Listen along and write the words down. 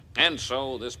And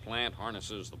so this plant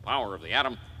harnesses the power of the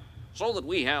atom so that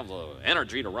we have the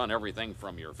energy to run everything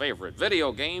from your favorite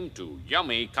video game to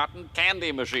yummy cotton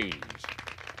candy machines.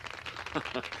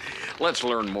 Let's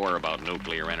learn more about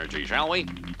nuclear energy, shall we?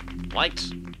 Lights?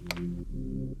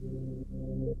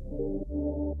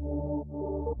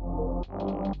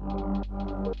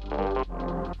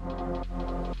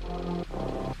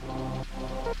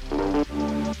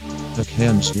 The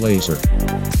Cam's laser.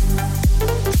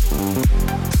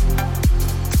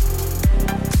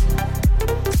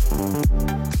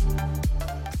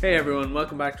 Hey everyone,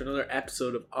 welcome back to another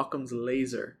episode of Occam's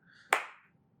Laser.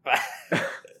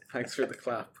 Thanks for the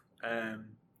clap.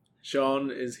 Sean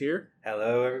is here,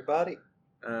 Hello, everybody.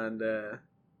 and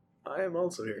I am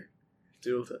also here.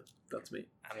 Dulta, that's me.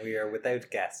 And we are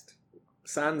without guest.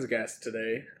 Sans guest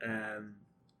today.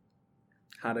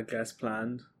 Had a guest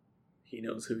planned. He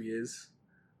knows who he is.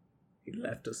 He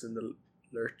left us in the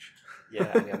lurch.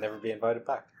 Yeah, and he'll never be invited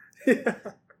back.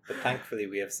 But thankfully,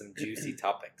 we have some juicy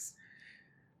topics.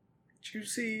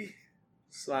 Juicy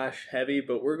 / heavy,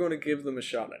 but we're going to give them a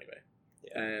shot anyway.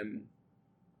 Yeah.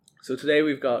 So today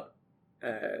we've got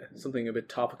something a bit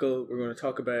topical. We're going to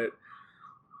talk about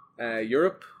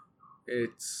Europe.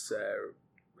 It's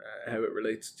how it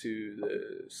relates to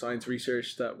the science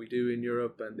research that we do in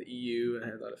Europe and the EU and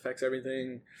how that affects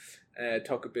everything.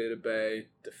 Talk a bit about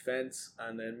defense,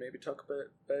 and then maybe talk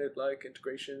about like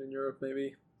integration in Europe,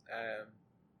 maybe.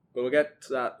 But we'll get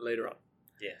to that later on.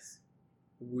 Yes.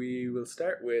 We will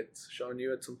start with, Sean,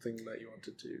 you had something that you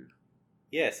wanted to...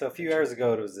 Yeah, so a few hours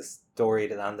ago, there was this story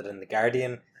that landed in The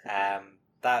Guardian.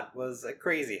 That was a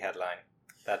crazy headline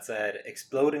that said,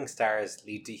 "Exploding stars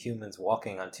lead to humans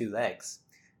walking on two legs.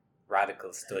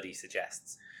 Radical study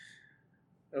suggests."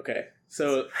 Okay,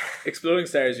 so exploding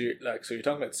stars, you're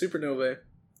talking about supernovae,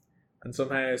 and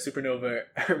somehow supernovae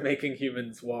are making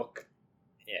humans walk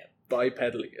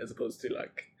bipedally as opposed to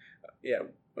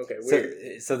okay,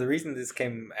 weird. So the reason this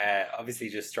came obviously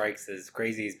just strikes as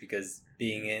crazy is because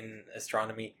being in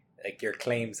astronomy, like, your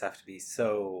claims have to be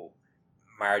so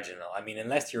marginal. I mean,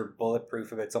 unless you're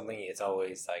bulletproof about something, it's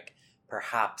always like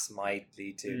perhaps might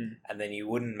lead to, and then you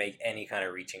wouldn't make any kind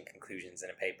of reaching conclusions in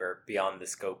a paper beyond the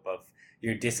scope of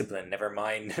your discipline, never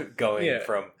mind going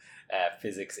from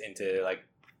physics into like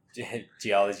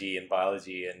geology and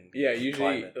biology and usually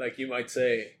climate. Like you might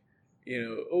say,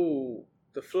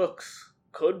 the flux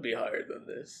could be higher than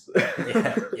this.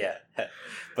 yeah.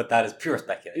 But that is pure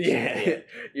speculation. Yeah.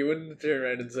 You wouldn't turn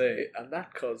around and say, and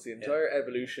that caused the entire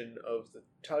evolution of the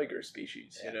tiger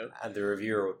species, And the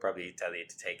reviewer would probably tell you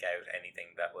to take out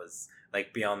anything that was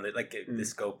like beyond the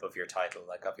scope of your title,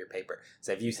 like of your paper.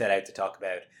 So if you set out to talk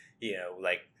about,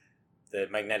 like the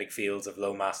magnetic fields of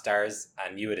low mass stars,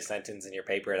 and you had a sentence in your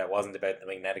paper that wasn't about the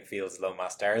magnetic fields of low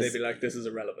mass stars, they'd be like, this is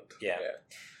irrelevant. Yeah.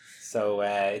 So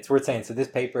it's worth saying. So this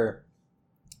paper,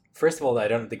 first of all,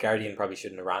 the Guardian probably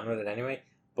shouldn't have ran with it anyway,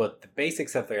 but the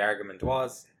basics of their argument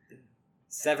was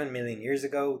 7 million years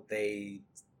ago, they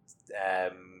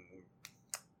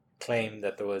claimed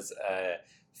that there was a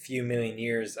few million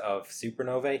years of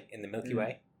supernovae in the Milky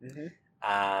Way,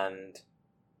 and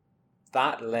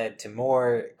that led to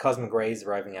more cosmic rays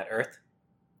arriving at Earth,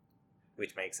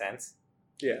 which makes sense.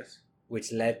 Yes.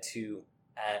 Which led to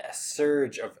a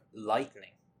surge of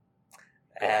lightning.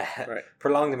 Right.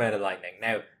 Prolonged amount of lightning.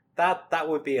 Now, that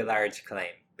would be a large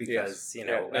claim because,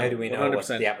 how do we know 100%. What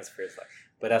the atmosphere is like?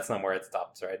 But that's not where it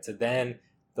stops, right? So then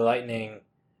the lightning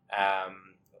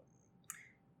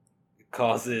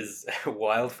causes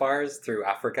wildfires through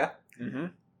Africa.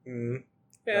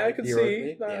 Yeah, I can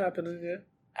see that happening,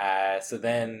 so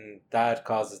then that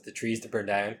causes the trees to burn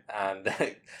down and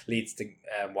leads to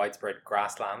widespread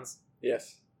grasslands.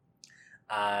 Yes.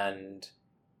 And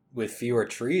with fewer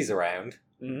trees around,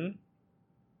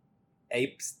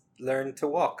 apes learn to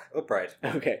walk upright.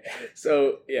 Okay,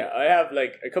 so I have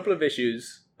like a couple of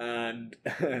issues, and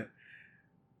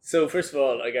so first of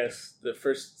all, I guess the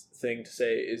first thing to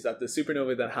say is that the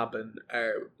supernovae that happen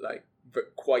are like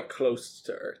quite close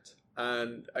to Earth,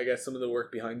 and I guess some of the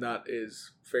work behind that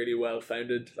is fairly well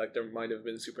founded. Like there might have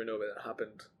been supernovae that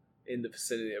happened in the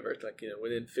vicinity of Earth, like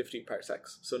within 15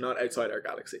 parsecs, so not outside our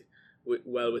galaxy,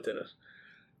 well within it.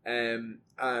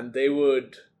 And they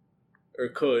would or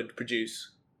could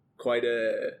produce quite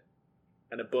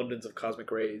an abundance of cosmic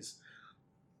rays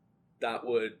that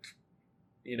would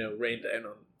rain down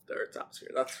on the Earth's atmosphere.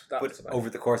 That's over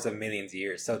the course of millions of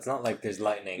years. So it's not like there's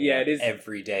lightning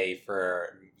every day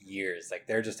for years. Like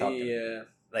they're just talking.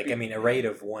 Like I mean, a rate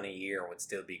of one a year would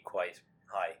still be quite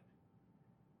high.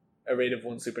 A rate of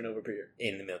one supernova per year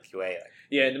in the Milky Way.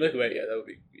 In the Milky Way, that would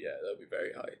be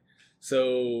very high.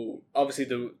 So obviously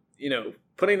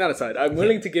putting that aside, I'm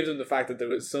willing to give them the fact that there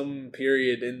was some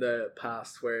period in the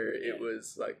past where it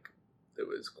was like there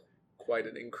was quite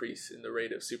an increase in the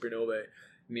rate of supernovae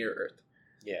near Earth.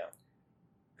 Yeah.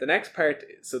 The next part,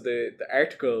 so the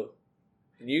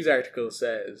news article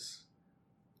says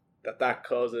that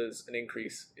causes an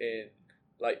increase in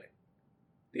lightning.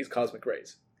 These cosmic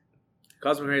rays.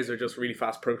 Cosmic rays are just really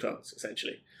fast protons,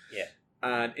 essentially. Yeah.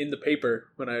 And in the paper,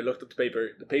 when I looked up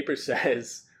the paper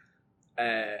says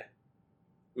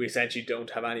we essentially don't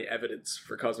have any evidence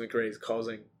for cosmic rays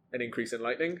causing an increase in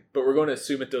lightning, but we're going to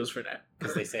assume it does for now.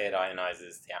 Because they say it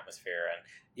ionizes the atmosphere.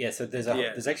 And so there's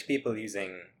actually people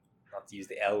using, not to use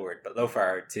the L word, but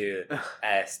LOFAR to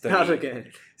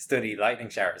study lightning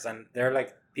showers. And they're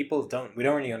like, we don't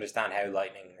really understand how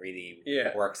lightning really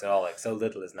works at all. Like, so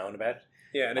little is known about it.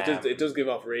 Yeah, and it does give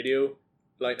off radio,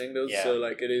 lightning does, so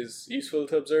like it is useful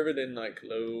to observe it in like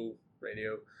low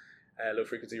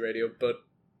frequency radio, but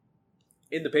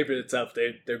in the paper itself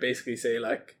they basically say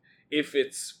like if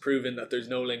it's proven that there's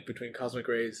no link between cosmic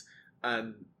rays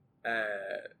and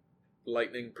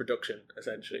lightning production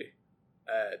essentially,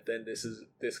 then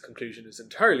this conclusion is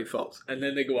entirely false, and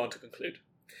then they go on to conclude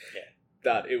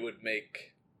that it would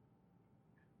make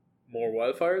more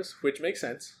wildfires, which makes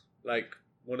sense. Like,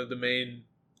 one of the main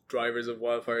drivers of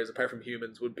wildfires, apart from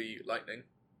humans, would be lightning.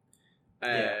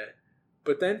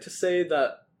 But then to say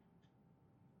that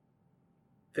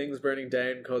things burning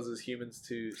down causes humans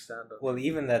to stand up. Well,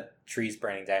 even that trees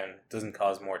burning down doesn't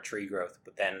cause more tree growth,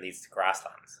 but then leads to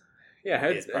grasslands. Yeah,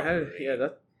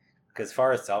 because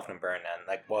forests often burn and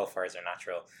like wildfires are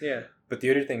natural. Yeah. But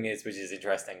the other thing is, which is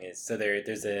interesting, is so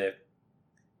there's a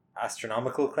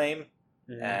astronomical claim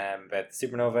about the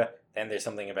supernova. Then there's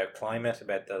something about climate,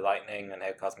 about the lightning and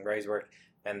how cosmic rays work.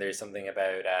 Then there's something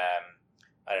about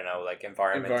I don't know, like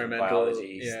environmental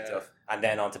biology stuff, and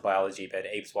then onto biology about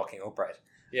apes walking upright.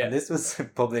 Yeah. And this was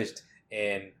published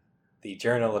in the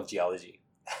Journal of Geology.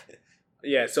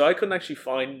 Yeah, so I couldn't actually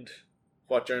find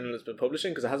what journal it's been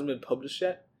publishing because it hasn't been published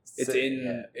yet. It's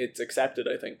it's accepted,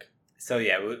 I think. So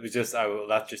yeah, it was just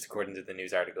that's just according to the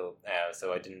news article.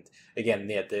 So I didn't. Again,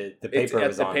 the paper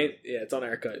was on. It's on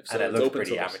Archive, so and it looked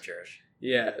pretty source. amateurish.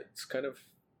 Yeah, it's kind of.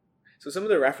 So some of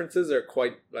the references are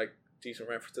quite like decent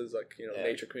references, like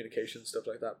Nature Communications, stuff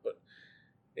like that. But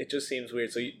it just seems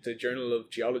weird. So the Journal of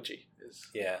Geology is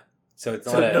So it's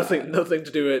not nothing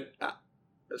to do with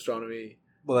astronomy.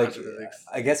 Well, like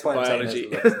I guess what biology.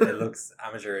 I'm saying is it looks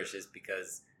amateurish is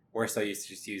because we're so used to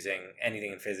just using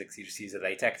anything in physics. You just use a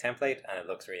LaTeX template and it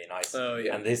looks really nice. Oh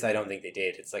yeah. And this I don't think they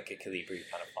did. It's like a Calibri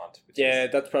kind of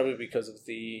font. That's probably because of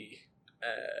the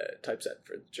typeset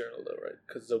for the journal, though, right?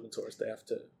 Because it's open source, they have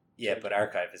to. Yeah, but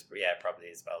Archive is probably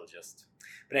as well. Just,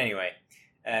 but anyway,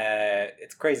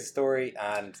 it's a crazy story,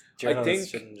 and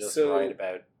journalists shouldn't just write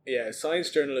about. Yeah, science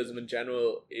journalism in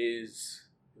general is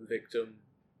victim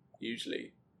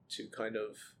usually to kind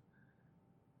of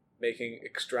making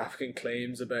extravagant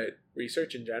claims about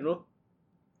research in general.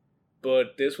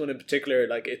 But this one in particular,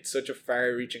 like, it's such a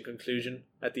far-reaching conclusion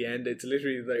at the end. It's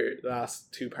literally their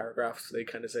last two paragraphs. They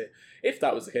kind of say, if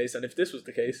that was the case, and if this was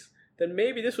the case, then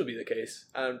maybe this would be the case,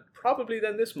 and probably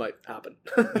then this might happen.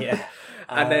 Yeah.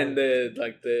 And then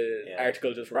the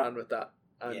article just ran with that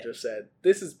and just said,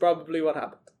 this is probably what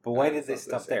happened. But why did they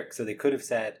stop there? So they could have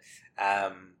said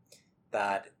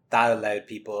that allowed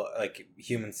people, like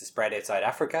humans, to spread outside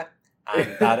Africa,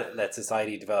 and that let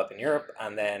society develop in Europe,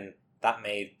 and then that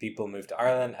made people move to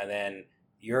Ireland, and then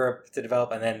Europe to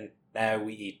develop, and then now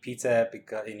we eat pizza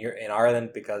because in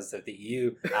Ireland because of the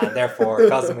EU, and therefore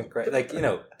cosmic, like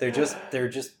they're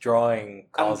just drawing.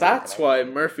 And that's why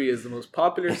Murphy is the most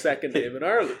popular second name in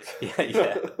Ireland.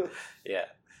 Yeah.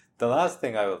 The last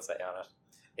thing I will say on it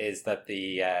is that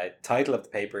the title of the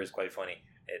paper is quite funny.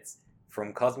 It's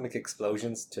From Cosmic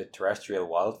Explosions to Terrestrial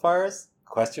Wildfires ?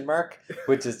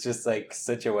 Which is just like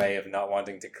such a way of not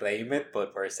wanting to claim it,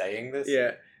 but we're saying this.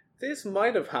 Yeah. This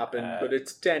might have happened, but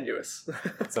it's tenuous.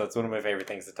 So it's one of my favorite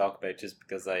things to talk about, just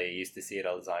because I used to see it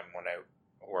all the time when I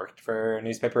worked for a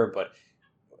newspaper. But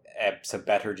so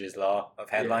Betteridge's law of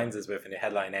headlines is if a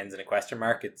headline ends in a question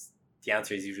mark, the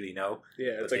answer is usually no.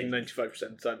 Yeah, it's like 95%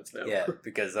 of the time it's no. Yeah,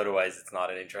 because otherwise it's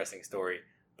not an interesting story.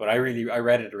 But I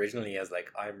read it originally as like,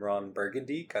 I'm Ron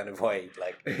Burgundy kind of way,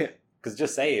 like, because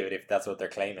just say it if that's what they're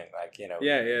claiming, like,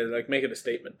 Yeah, like make it a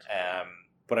statement.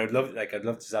 But I'd love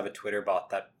to just have a Twitter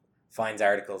bot that finds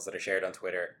articles that are shared on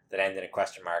Twitter that end in a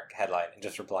question mark headline and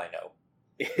just reply no.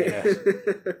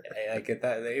 Like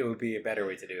that, it would be a better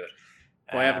way to do it.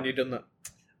 Why haven't you done that?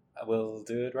 I will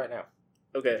do it right now.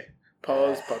 Okay,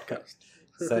 pause podcast.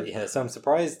 So I'm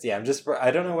surprised. Yeah,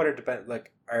 I don't know what it depends.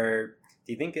 Like, do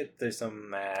you think there's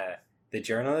some the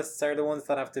journalists are the ones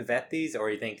that have to vet these, or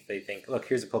you think they think, look,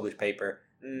 here's a published paper,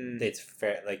 it's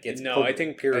fair, like it's no, I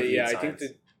think peer-reviewed I science.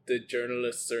 think the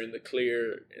journalists are in the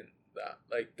clear in that.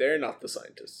 Like, they're not the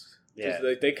scientists. Yeah.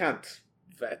 They can't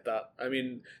vet that. I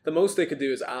mean, the most they could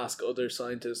do is ask other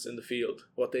scientists in the field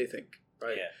what they think,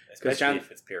 right? Yeah, especially if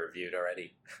it's peer reviewed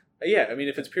already. Yeah, I mean,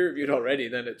 if it's peer reviewed already,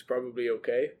 then it's probably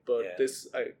okay. But Yeah. this,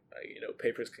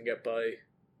 papers can get by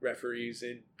referees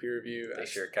in peer review They and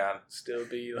sure can, still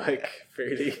be like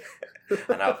fairly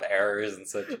and have errors and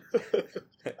such.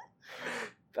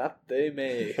 that they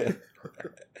may.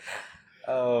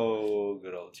 Oh,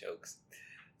 good old jokes.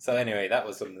 So anyway, that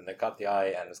was something that caught the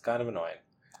eye and was kind of annoying.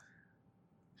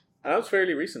 And that was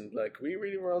fairly recent. Like, we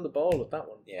really were on the ball with that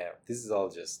one. Yeah, this is all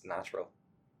just natural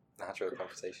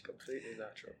conversation. Completely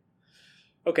natural.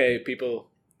 Okay, people.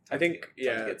 I think Time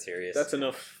yeah, to get serious. that's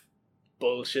enough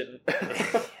bullshitting.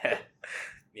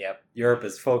 Yeah, Europe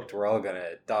is fucked. We're all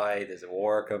gonna die. There's a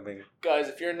war coming. Guys,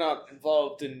 if you're not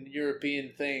involved in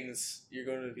European things, you're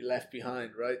going to be left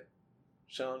behind, right,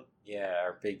 Sean? Yeah,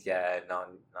 our big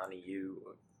non-EU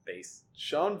base.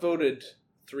 Sean voted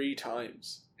 3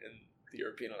 times in the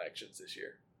European elections this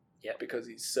year. Yep. Because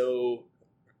he's so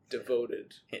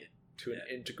devoted to an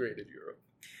Yeah. integrated Europe.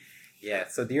 Yeah,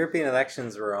 so the European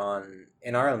elections were on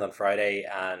in Ireland on Friday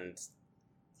and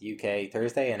the UK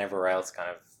Thursday, and everywhere else kind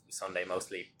of Sunday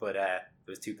mostly. But there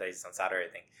was 2 places on Saturday,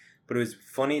 I think. But it was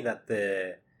funny that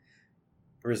the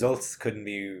results couldn't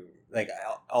be like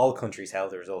all countries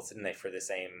held the results, didn't they,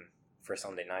 for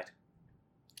Sunday night?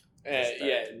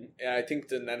 Yeah, I think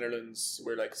the Netherlands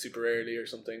were like super early or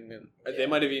something, and Yeah. they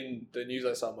might have been, the news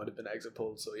I saw might have been exit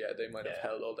polls, so yeah, they might have Yeah.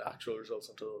 held all the actual results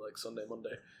until like Sunday,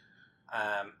 Monday.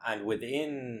 And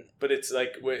within But it's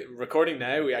like, we're recording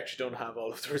now, we actually don't have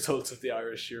all of the results of the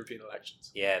Irish European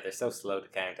elections. they're so slow to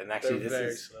count. And actually, They're this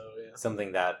very is slow, yeah.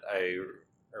 something that I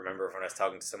remember when I was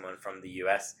talking to someone from the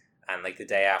US, and like the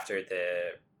day after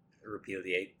the repeal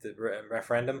the eighth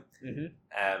referendum,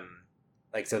 Mm-hmm.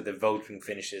 like so the voting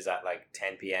finishes at like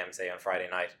 10 p.m. say on Friday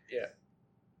night. Yeah.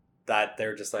 That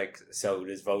they're just like, so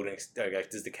does voting like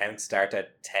does the count start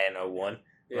at 10:01?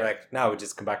 Yeah. We're like, no, we'll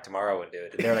just come back tomorrow and do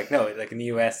it. And they're like, no, like in the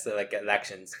US, like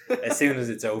elections, as soon as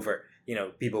it's over,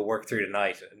 people work through the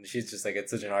night. And she's just like,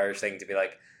 it's such an Irish thing to be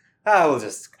like, we'll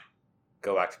just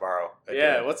go back tomorrow. and do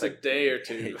Yeah, it. what's It's a day or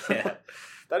two? Yeah.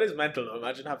 That is mental though.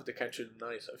 Imagine having to count through the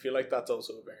night. I feel like that's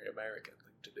also a very American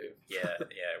thing to do. yeah,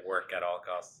 work at all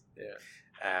costs.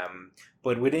 Yeah.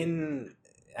 But within,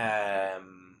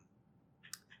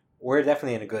 we're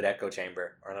definitely in a good echo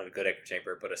chamber, or not a good echo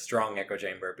chamber, but a strong echo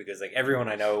chamber, because like everyone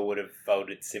I know would have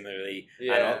voted similarly.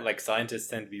 Yeah. And like scientists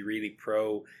tend to be really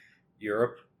pro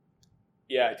Europe,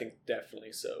 Yeah, I think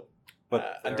definitely so.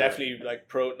 but And there- definitely like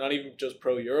pro, not even just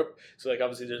pro Europe. So like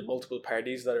obviously there's multiple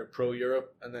parties that are pro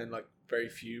Europe, and then like very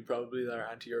few probably that are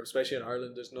anti Europe. Especially in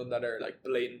Ireland, there's none that are like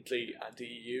blatantly anti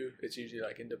EU. It's usually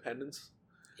like independence.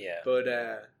 yeah, But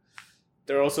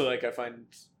they're also like, I find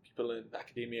people in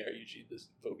academia are usually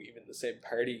vote even the same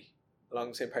party, along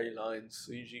the same party lines.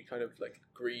 So usually kind of like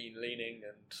green leaning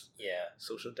and yeah,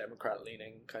 social democrat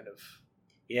leaning kind of.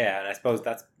 yeah, and I suppose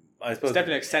It's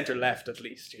definitely like center left at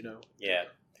least, Yeah.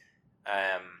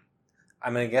 I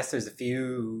mean, I guess there's a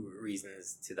few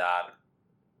reasons to that.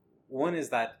 One is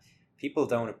that people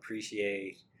don't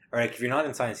appreciate, or like if you're not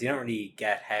in science, you don't really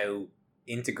get how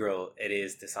integral it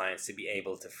is to science to be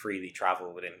able to freely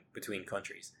travel between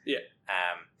countries. Yeah.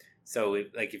 So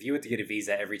if you had to get a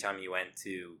visa every time you went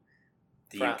to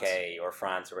the France. UK or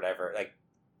France or whatever,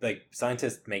 like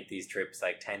scientists make these trips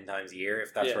like 10 times a year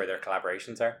if that's Yeah. where their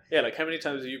collaborations are. Yeah, like how many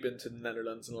times have you been to the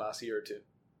Netherlands in the last year or two?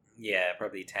 Yeah,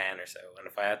 probably 10 or so. And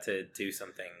if I had to do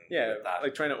something Yeah, with that,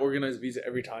 like trying to organize a visa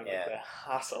every time. Yeah. Like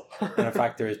the hassle. and in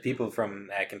fact, there was people from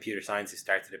computer science who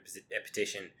started a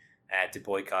petition to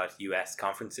boycott US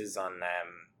conferences on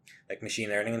like machine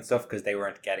learning and stuff because they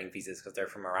weren't getting visas because they're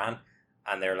from Iran,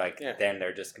 and they're like, Yeah. then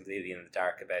they're just completely in the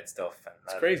dark about stuff. And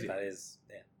It's crazy. That is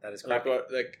like crazy.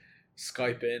 what, like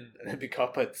Skype in and then be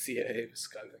caught by the CIA with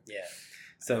Skype. Yeah.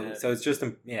 So Yeah. so it's just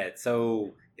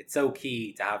it's so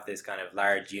key to have this kind of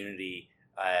large unity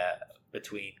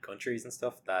between countries and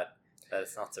stuff that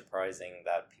it's not surprising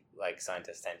that people, like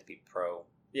scientists tend to be pro.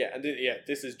 Yeah, and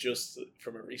this is just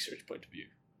from a research point of view.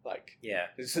 Like, Yeah.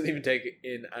 this doesn't even take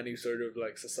in any sort of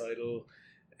like societal,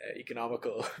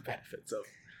 economical benefits of.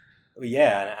 Well,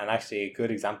 yeah, and actually a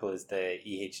good example is the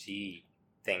EHT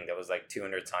thing that was like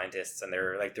 200 scientists, and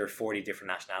there were 40 different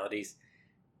nationalities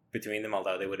between them,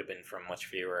 although they would have been from much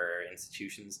fewer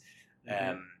institutions.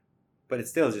 Mhm. but it's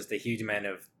still just a huge amount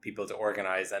of people to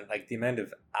organize, and like the amount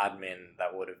of admin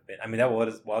that would have been. I mean, that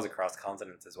was across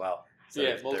continents as well. So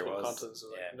yeah, there multiple was- continents,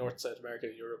 like yeah. North, South America,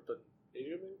 Europe, and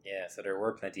Asia. Maybe? Yeah, so there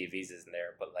were plenty of visas in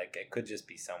there, but like it could just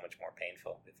be so much more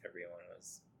painful if everyone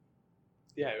was.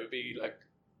 Yeah, it would be like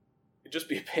it'd just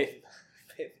be a pain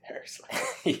in the arse. Like.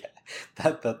 Yeah,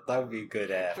 that would be a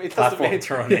good I mean, that's the platform main-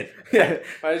 to run in. Yeah,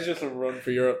 I was just a run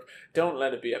for Europe. Don't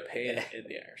let it be a pain in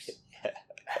the arse. Yeah.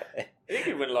 I think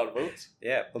you'd win a lot of votes.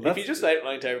 Yeah, well, If you just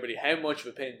outline to everybody how much of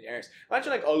a pain in the arse.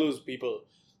 Imagine like all those people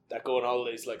that go on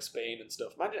holidays like Spain and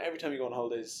stuff. Imagine every time you go on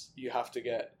holidays you have to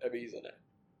get a visa now.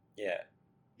 yeah.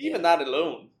 Even that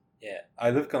alone. Yeah, I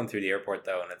love going through the airport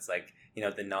though, and it's like, you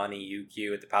know, the non-EU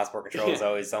queue at the passport control is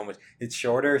always so much. It's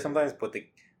shorter sometimes, but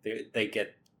they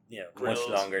get, you know, much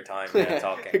Grilled. longer time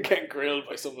talking. Getting grilled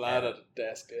by some lad at a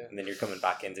desk, yeah. And then you're coming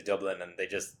back into Dublin, and they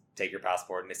just take your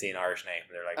passport and they see an Irish name,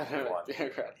 and they're like, "Go on." yeah,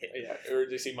 crap. Yeah, or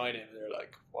they see my name and they're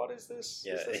like, "What is this?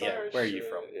 Yeah, Is this yeah, Irish? where are you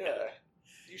from?" Yeah,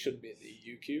 you shouldn't be in the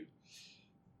EU queue."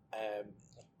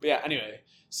 But yeah, anyway,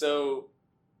 so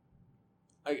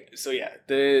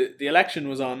the election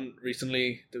was on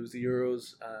recently. There was the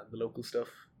Euros and the local stuff.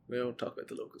 We don't talk about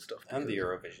the local stuff. And the because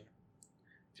Eurovision.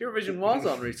 Eurovision was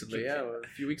on recently. Yeah, a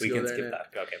few weeks We ago. can there skip now.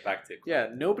 that. Okay, back to Yeah,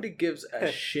 nobody gives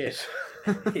a shit.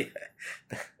 yeah.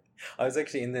 I was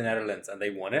actually in the Netherlands and they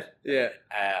won it. Yeah,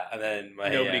 And then my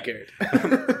nobody cared.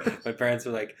 my parents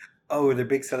were like, "Oh, there are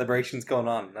big celebrations going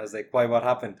on." And I was like, "Why? What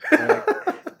happened?" And they're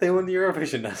like, "They won the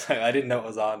Eurovision." I was like, I didn't know it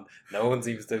was on. No one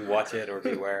seems to watch it or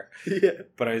be aware. Yeah.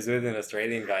 But I was with an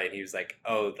Australian guy and he was like,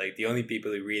 "Oh, like the only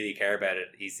people who really care about it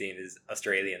he's seen is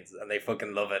Australians, and they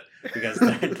fucking love it because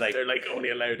they're like they're like only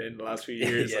allowed in the last few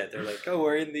years. yeah, they're like, oh,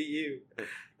 we're in the EU.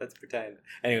 Let's pretend."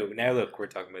 Anyway, now look, we're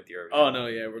talking about the Eurovision. Oh no,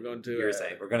 yeah, we're going to. You're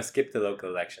saying we're going to skip the local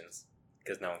elections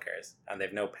because no one cares and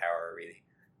they've no power really.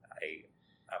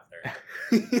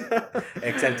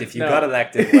 Except if you No. got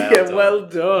elected, well yeah, done. well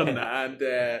done,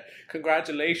 and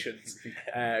congratulations.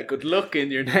 Good luck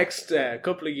in your next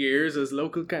couple of years as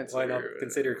local councillor. Why not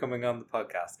consider coming on the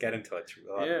podcast? Get in touch.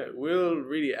 Yeah, we'll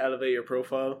really elevate your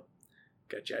profile,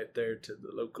 get you out there to the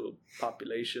local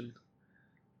population.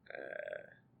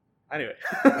 Anyway.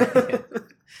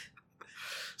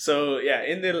 So yeah,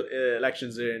 in the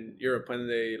elections in Europe, when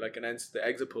they like announced the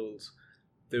exit polls,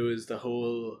 there was the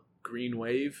whole green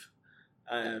wave,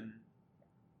 and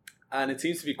it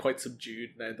seems to be quite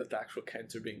subdued now that the actual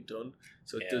counts are being done.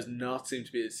 So it Yeah. does not seem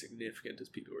to be as significant as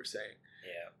people were saying.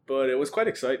 Yeah. But it was quite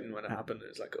exciting when it happened. It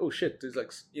was like, oh shit, there's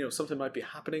like, you know, something might be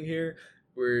happening here.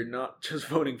 We're not just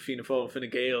voting Fianna Fáil and Fine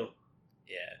Gael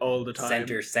Yeah. all the time.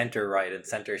 Center right and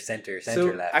center So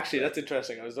left. actually, that's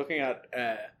interesting. I was looking at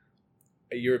a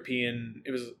European.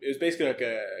 It was basically like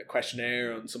a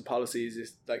questionnaire on some policies,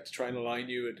 is like to try and align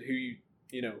you with who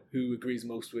you know who agrees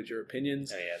most with your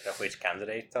opinions, Oh yeah, the which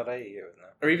candidate thought I wasn't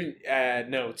it? or even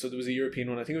no. So there was a European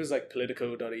one. I think it was like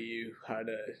Politico.eu had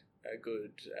a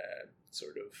good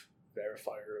sort of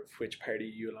verifier of which party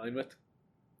you align with.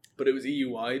 But it was EU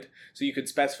wide, so you could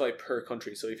specify per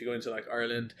country. So if you go into like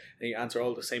Ireland and you answer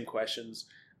all the same questions,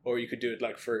 or you could do it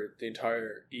like for the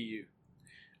entire EU.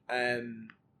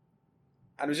 And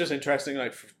it was just interesting,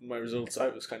 like for my results I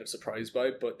was kind of surprised by,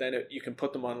 but then you can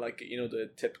put them on like, you know, the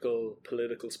typical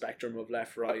political spectrum of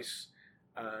left, right,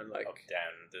 and like Up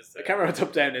down. There's I can't remember what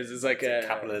up down is. It's like is it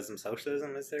capitalism,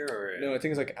 socialism, is there, or no, I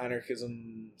think it's like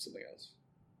anarchism, something else.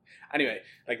 Anyway,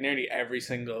 like nearly every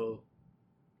single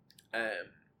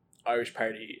Irish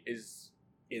party is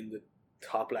in the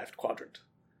top left quadrant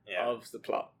yeah, of the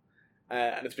plot,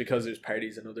 and it's because there's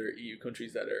parties in other EU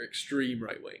countries that are extreme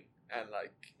right wing and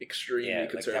like extremely yeah, like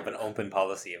they conservative. have an open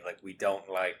policy of like we don't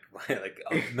like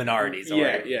like minorities. Or yeah,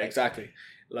 whatever. yeah, exactly.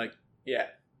 Like, yeah,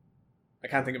 I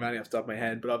can't think of any off the top of my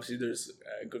head, but obviously there's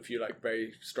a good few like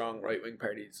very strong right wing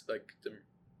parties, like the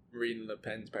Marine Le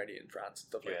Pen's party in France and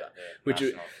stuff like that. the Which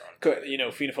National Front. You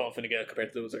know, Fianna Fáil and Fine Gael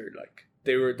compared to those are like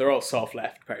they're all soft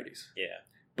left parties, Yeah,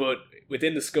 but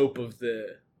within the scope of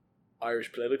the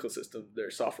Irish political system, they're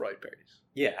soft right parties.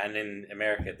 yeah, and in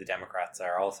America, the Democrats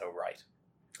are also right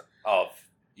of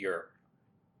Europe.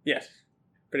 Yes,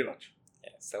 pretty much. Yeah,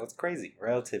 so it's crazy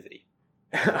relativity.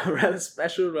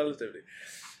 Special relativity.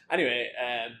 Anyway,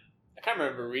 I can't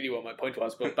remember really what my point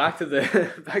was, but back to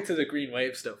the back to the green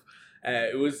wave stuff.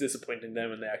 It was disappointing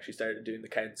them when they actually started doing the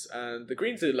counts, and the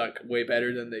Greens did like way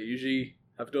better than they usually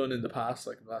have done in the past,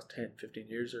 like in the last 10, 15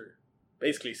 years, or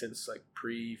basically since like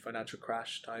pre-financial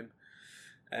crash time.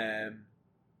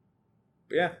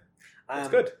 But yeah, it's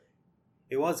good.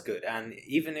 It was good, and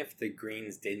even if the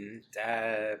Greens didn't,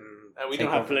 We take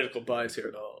don't have over- political bias here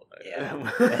at all. Yeah.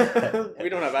 We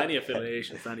don't have any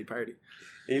affiliations to any party.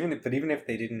 even if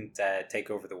they didn't take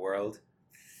over the world,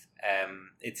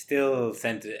 it still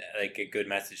sent like a good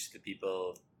message to the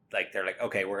people. Like they're like,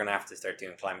 okay, we're gonna have to start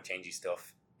doing climate changey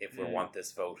stuff if we want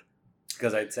this vote.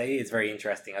 Because I'd say it's very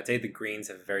interesting. I'd say the Greens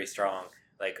have a very strong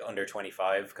like under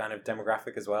 25 kind of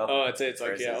demographic as well. Oh, I'd say it's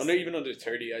like Versus- under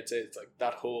 30. I'd say it's like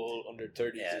that whole under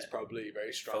 30s Yeah. is probably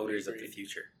very strong. Voters of the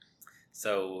future.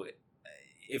 So,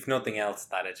 if nothing else,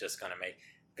 that is just going to make.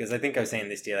 Because I think I was saying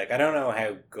this to you, like, I don't know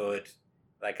how good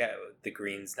the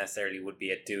Greens necessarily would be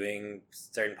at doing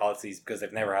certain policies because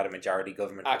they've never had a majority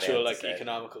government. for Actual them to like say.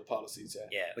 economical policies. Yeah.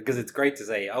 Yeah, because it's great to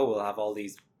say, oh, we'll have all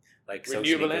these like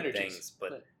socially Renewable good energies. things,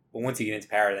 but Yeah. once you get into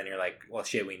power, then you're like, well,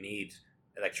 shit, we need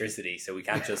electricity, so we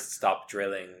can't just stop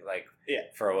drilling like Yeah.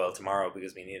 for a while tomorrow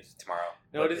because we need it tomorrow.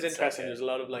 No, But it is it's interesting. like There's a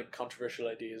lot of like controversial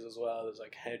ideas as well. There's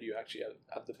like, how do you actually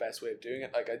have the best way of doing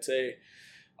it? Like, I'd say,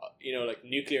 like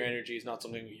nuclear energy is not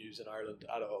something we use in Ireland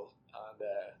at all. And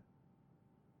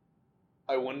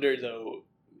I wonder though,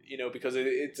 because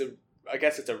I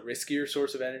guess it's a riskier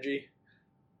source of energy,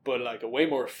 but like a way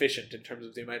more efficient in terms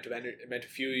of the amount of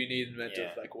fuel you need, the amount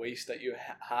Yeah. of like waste that you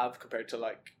have compared to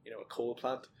like a coal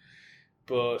plant.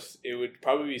 But it would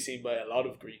probably be seen by a lot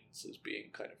of Greens as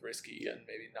being kind of risky and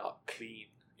maybe not clean.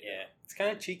 Yeah, it's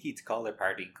kind of cheeky to call their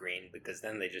party green because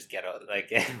then they just get like,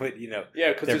 but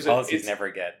Yeah, because their policies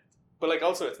never get. But like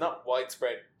also, it's not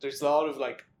widespread. There's a lot of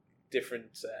like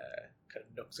different kind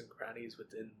of nooks and crannies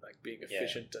within like being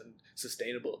efficient and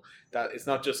sustainable. That it's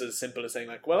not just as simple as saying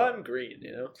like, well, I'm green,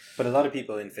 But a lot of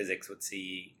people in physics would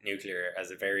see nuclear as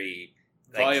a very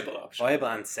viable option. viable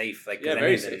and safe. Like, 'cause Yeah, any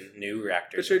very of the safe. new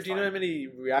reactors. But sure, are do you know how fine. many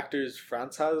reactors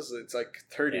France has? It's like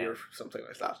 30 Yeah. or something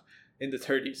like that, in the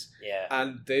 30s, Yeah.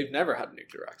 and they've never had a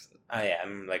nuclear accident. Oh yeah,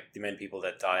 and like the amount of people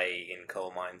that die in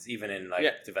coal mines, even in like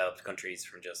Yeah. developed countries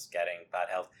from just getting bad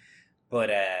health. But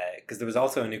because there was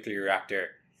also a nuclear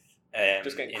reactor,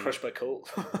 Just getting crushed by coal.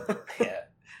 yeah,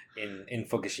 in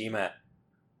Fukushima,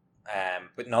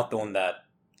 but not the one that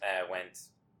went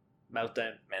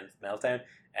Meltdown. meltdown,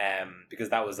 because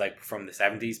that was like from the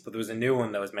 70s. But there was a new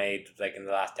one that was made like in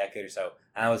the last decade or so,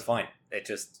 and that was fine. It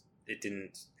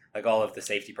didn't like all of the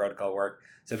safety protocol work.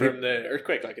 So From the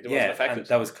earthquake, like it wasn't yeah, affected. and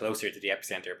that was closer to the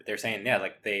epicenter. But they're saying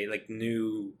like they like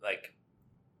new like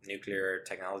nuclear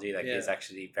technology like Yeah. is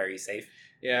actually very safe.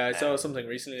 Yeah, I saw something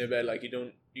recently about like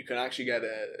you can actually get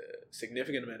a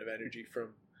significant amount of energy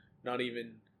from not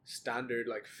even standard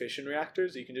like fission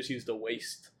reactors. You can just use the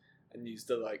waste and use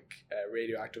the like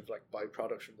radioactive like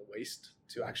byproducts from the waste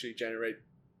to actually generate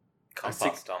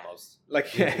Compost almost. like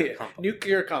Nuclear compost.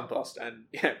 nuclear compost, and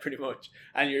yeah, pretty much.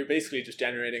 And you're basically just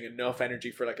generating enough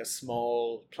energy for like a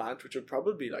small plant, which would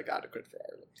probably be like adequate for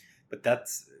Ireland. But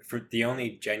that's for the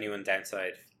only genuine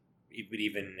downside. But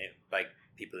even like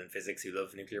people in physics who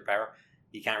love nuclear power,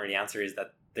 you can't really answer is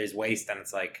that there's waste, and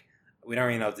it's like we don't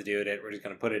really know what to do with it. We're just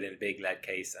going to put it in a big lead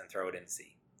case and throw it in the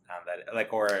sea, and that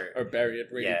like or Bury it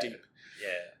really yeah, deep. yeah,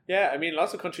 Yeah, I mean,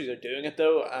 lots of countries are doing it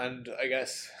though, and I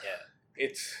guess yeah.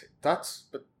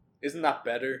 but isn't that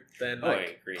better than Oh, I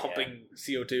like agree, pumping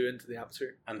CO2 into the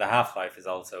atmosphere? And the half life is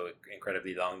also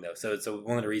incredibly long though. So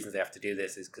one of the reasons they have to do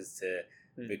this is because to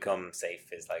become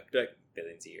safe is like Like-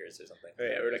 billions of years or something. Oh,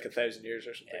 yeah, or like 1,000 years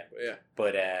or something. Yeah.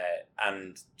 But yeah. But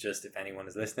and just if anyone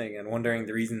is listening and wondering,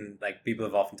 the reason like people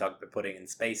have often talked about putting in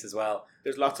space as well.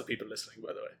 There's lots of people listening,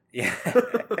 by the way. Yeah.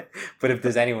 But if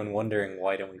there's anyone wondering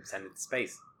why don't we send it to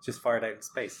space, just fire it out in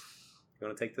space. You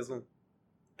want to take this one?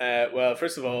 Well,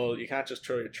 first of all, you can't just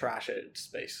throw your trash out into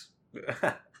space.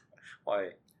 Why?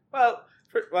 Well,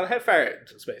 how far out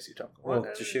into space are you talking? Well,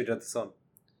 just shoot it at the sun.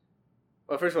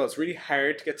 Well, first of all, it's really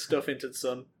hard to get stuff into the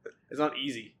sun. It's not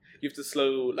easy. You have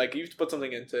to put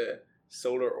something into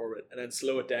solar orbit and then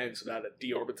slow it down so that it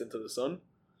deorbits into the sun.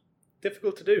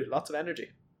 Difficult to do. Lots of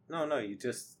energy. No, you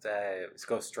just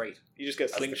go straight. You just get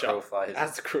As the slingshot. crow flies.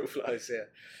 As the crow flies, yeah.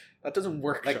 That doesn't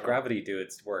work. Let Sean. gravity do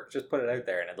its work. Just put it out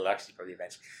there and it'll actually probably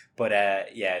eventually. But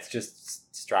yeah, it's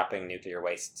just strapping nuclear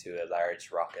waste to a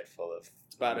large rocket full of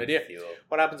It's a bad idea. fuel.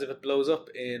 What happens if it blows up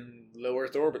in low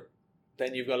Earth orbit?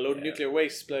 Then you've got a load of Yeah. nuclear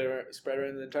waste spread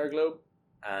around the entire globe.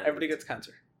 And Everybody gets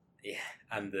cancer. yeah,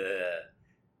 and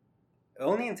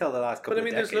only until the last couple. But I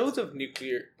mean, of there's decades. loads of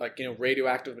nuclear,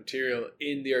 radioactive material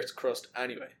in the Earth's crust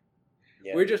anyway.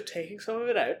 Yeah. We're just taking some of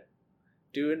it out,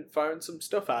 firing some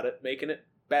stuff at it, making it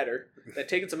better, then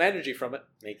taking some energy from it,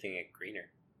 making it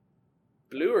greener.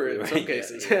 bluer in some Yeah,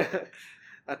 cases. yeah.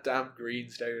 That damn green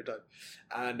stereotype,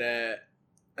 and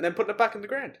then putting it back in the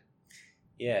ground.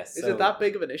 Yeah. Is it that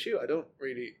big of an issue? I don't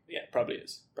really. Yeah, probably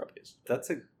is. Probably is. That's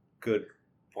a good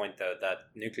point, though. That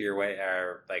nuclear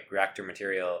like reactor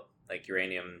material, like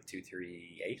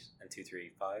uranium-238 and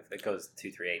 235, it goes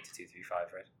 238 to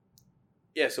 235, right?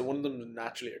 Yeah, so one of them is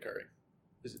naturally occurring.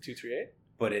 Is it 238?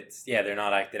 But they're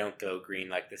not like they don't glow green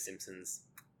like the Simpsons.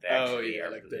 They actually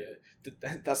are like blue.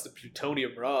 that's the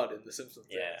plutonium rod in the Simpsons.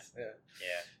 Yeah.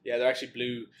 Yeah, they're actually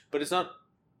blue, but it's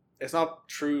not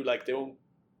true. Like they won't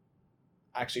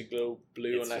actually glow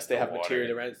blue It's unless just they the have water.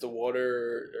 material around the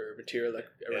water or material like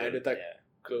around it that Yeah.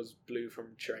 glows blue from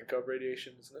Cherenkov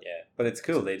radiation, isn't it? Yeah, but it's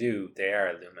cool. They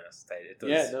are luminous. It does.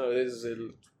 Yeah, no, it is. It's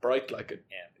bright like it.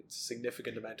 Yeah. It's a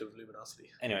significant amount of luminosity.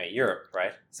 Anyway, Europe,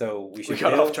 right? So we should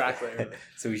got build, off track there.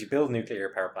 So we should build nuclear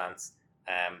power plants.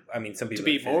 I mean, some people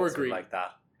be in more physics would green. like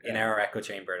that in Yeah. our echo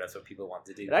chamber. That's what people want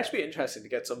to do. It'd actually be interesting to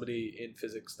get somebody in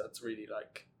physics that's really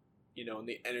like, on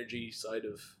the energy side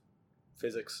of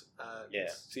physics and Yeah.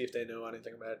 see if they know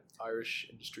anything about Irish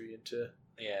industry into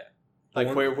Yeah, like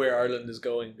One- where Ireland is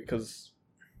going, because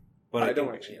but I don't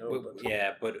think- actually know, but-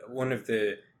 Yeah, but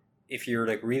if you're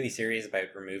like really serious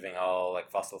about removing all like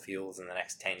fossil fuels in the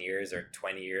next 10 years or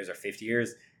 20 years or 50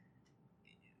 years,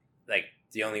 like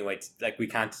the only way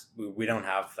we don't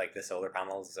have like the solar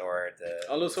panels or the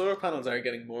although solar panels are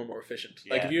getting more and more efficient.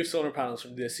 Like Yeah. if you have solar panels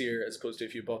from this year as opposed to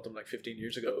if you bought them like 15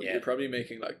 years ago, Yeah. you're probably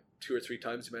making like 2 or 3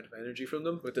 times the amount of energy from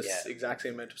them with this Yeah. exact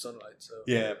same amount of sunlight. So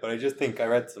Yeah, but I just think I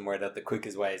read somewhere that the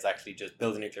quickest way is actually just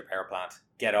build a nuclear power plant,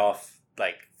 get off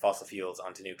like fossil fuels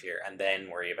onto nuclear, and then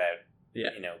worry about Yeah.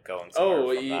 going somewhere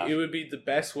Oh, from that. it would be the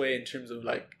best way in terms of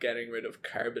like getting rid of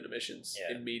carbon emissions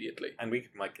Yeah. immediately. And we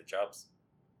might get jobs.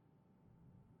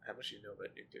 How much do you know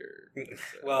about nuclear?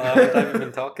 Well, I haven't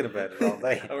been talking about it all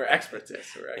day. Oh, we're experts,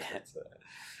 yes, we're experts.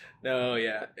 No,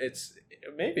 yeah, it's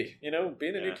maybe, being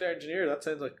a Yeah. nuclear engineer, that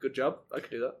sounds like a good job. I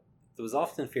could do that. There was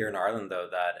often fear in Ireland, though,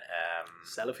 that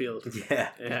Sellafield.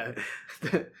 yeah, Yeah.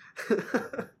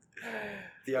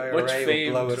 the IRA Much will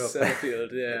famed blow it up.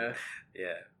 Sellafield, yeah.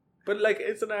 Yeah, But like,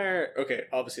 it's an hour. Okay,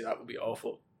 obviously that would be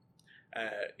awful.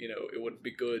 It wouldn't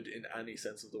be good in any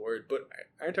sense of the word. But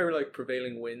aren't there like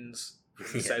prevailing winds from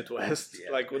the Yeah. southwest?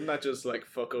 Yeah. Like, wouldn't that just like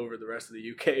fuck over the rest of the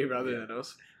UK rather Yeah. than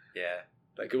us? yeah.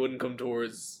 Like, it wouldn't come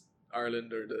towards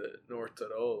Ireland or the north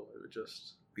at all. It would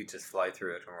just We just fly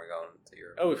through it when we're going to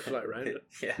Europe. we fly around it.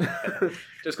 yeah.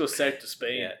 Just go south to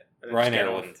Spain. Yeah. and then just get Ryanair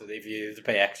off. wouldn't. If you have to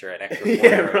pay an extra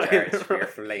Yeah, €4 right. charge for your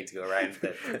flight to go around the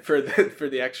for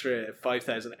the extra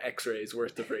 5,000 X-rays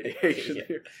worth of radiation. Yeah.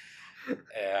 here.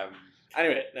 um,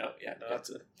 Anyway, no, that's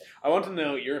it. I want to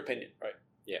know your opinion, right?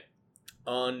 Yeah.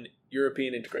 On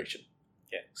European integration.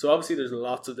 Yeah. So obviously there's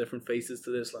lots of different faces to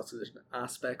this, lots of different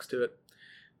aspects to it.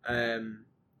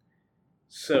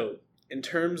 So in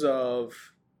terms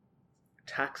of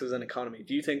taxes and economy,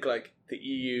 do you think like the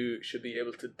EU should be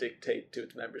able to dictate to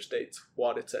its member states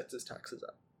what it sets its taxes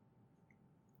at?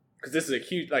 Because this is a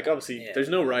huge, like obviously Yeah. there's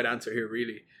no right answer here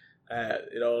really.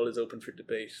 It all is open for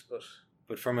debate,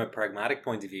 but from a pragmatic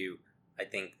point of view, I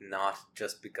think not,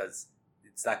 just because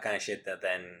it's that kind of shit that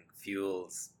then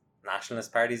fuels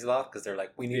nationalist parties a lot, because they're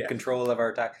like, we need Yeah. control of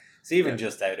our tax. So even Yeah.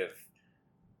 just out of,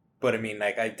 but I mean,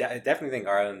 like I definitely think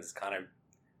Ireland is kind of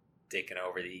taking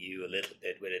over the EU a little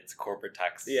bit with its corporate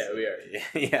tax. Yeah, we are.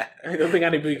 yeah, I don't think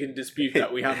anybody can dispute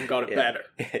that we haven't got it Yeah. better.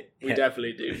 We yeah.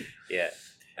 definitely do. Yeah.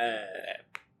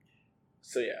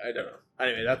 So yeah, I don't know.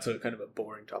 Anyway, that's a kind of a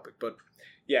boring topic, but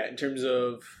yeah, in terms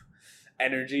of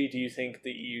energy, do you think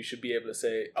the EU should be able to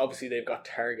say? Obviously, they've got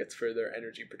targets for their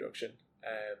energy production,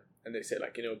 and they say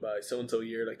like by so and so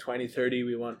year, like 2030,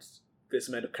 we want this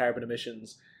amount of carbon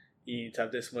emissions. You need to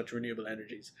have this much renewable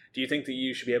energies. Do you think the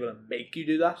EU should be able to make you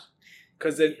do that?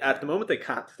 Because at the moment they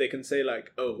can't. They can say like,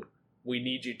 oh, we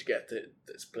need you to get to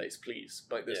this place, please,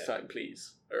 by this Yeah. time,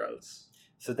 please, or else.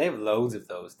 So they have loads of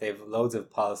those. They have loads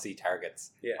of policy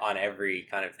targets Yeah. on every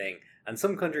kind of thing. And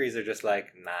some countries are just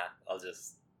like, nah, I'll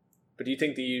just... But do you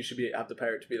think the EU should have the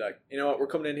power to be like, you know what, we're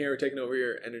coming in here, we're taking over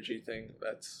your energy thing.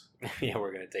 yeah,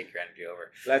 we're going to take your energy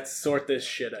over. Let's sort this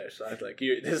shit out. I'd like,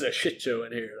 this is a shit show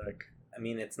in here. Like, I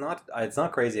mean, it's not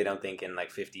crazy, I don't think, in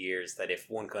like 50 years that if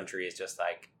one country is just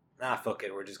like, nah, fuck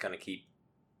it, we're just going to keep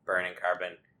burning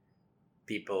carbon,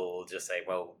 people will just say,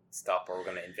 well, stop, or we're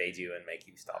going to invade you and make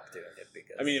you stop doing it.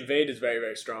 Because I mean, invade is very,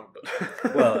 very strong,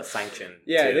 but well, a sanction.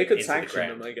 yeah, they could into the sanction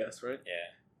ground. them, I guess, right? Yeah,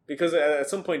 Because at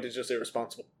some point it's just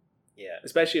irresponsible, yeah.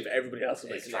 especially if everybody else is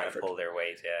It's making an trying to effort. pull their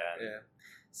weight, yeah. Yeah,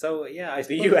 So, yeah, I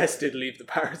the suppose- US did leave the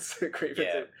Paris Agreement.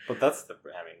 Yeah, but that's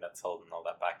that's holding all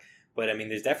that back. But I mean,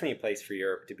 there's definitely a place for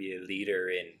Europe to be a leader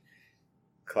in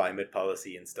climate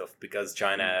policy and stuff, because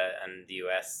China and the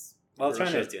US, well, Russia.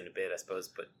 China is doing a bit, I suppose,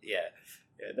 but yeah,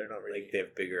 Yeah, they're not really. Like they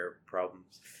have bigger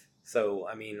problems. So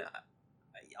I mean,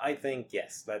 I think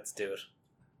yes, let's do it.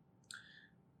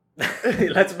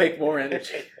 Let's make more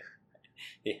energy.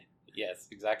 Yes,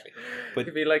 exactly. But But-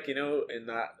 it'd be like, in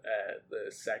that the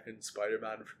second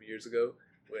Spider-Man from years ago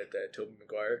with Tobey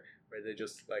Maguire, where they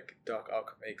just like Doc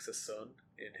Ock makes a sun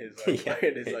in his like Yeah.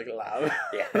 in his like lab.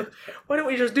 Yeah. Why don't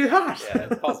we just do that? Yeah,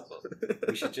 it's possible.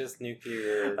 We should just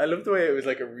nuclear. I love the way it was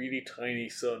like a really tiny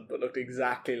sun, but looked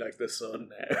exactly like the sun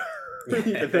now. Yeah.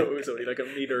 Even though it was only like a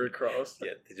meter across.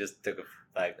 Yeah, they just took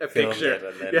a filmed picture. it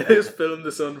and then. Yeah, they just filmed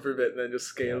the sun for a bit and then just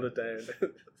scaled it down.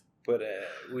 But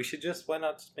we should just why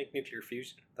not just make nuclear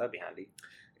fusion? That'd be handy.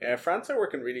 Yeah, France are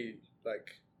working really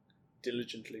like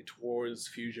diligently towards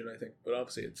fusion, I think, but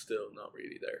obviously it's still not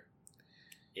really there.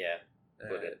 Yeah,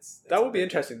 but Uh, it's that would be a bit-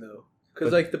 interesting though,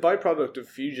 because But- like the byproduct of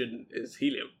fusion is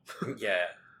helium, Yeah,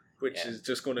 which Yeah. is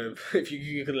just going to if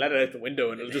you can let it out the window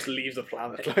and it'll just leave the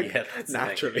planet like Yeah, that's the thing.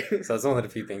 naturally. so it's one of the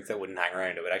few things that wouldn't hang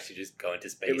around. It would actually just go into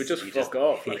space. It would just You fuck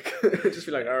off. Like it'd just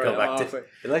be like, all right, Go back I'm to- off. Like,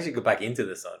 It'll actually go back into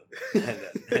the sun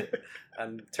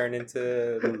and turn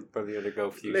into it'll probably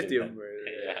undergo fusion. lithium then. or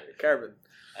Yeah. carbon.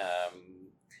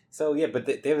 So yeah, but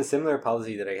they have a similar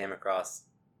policy that I came across.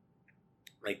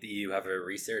 Like the EU have a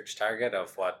research target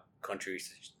of what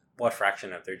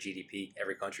fraction of their GDP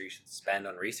every country should spend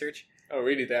on research. Oh,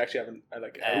 really? They actually have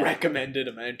a recommended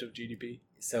amount of GDP.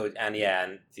 So and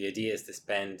the idea is to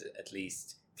spend at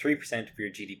least 3% of your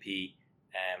GDP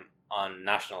on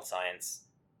national science,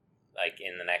 like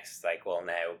in the next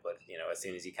now, but as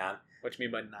soon as you can. What do you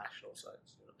mean by national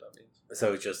science? You know what that means?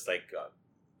 So it's just like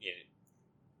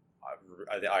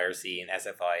the IRC and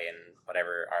SFI and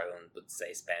whatever Ireland would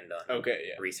say spend on Okay,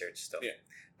 yeah. research stuff, Yeah.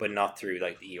 but not through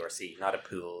like the ERC, not a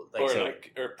pool.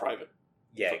 Or private.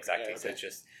 Yeah, exactly. Yeah, So okay. it's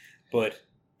just, but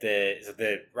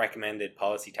the recommended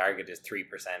policy target is 3%,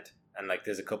 and like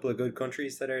there's a couple of good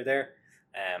countries that are there.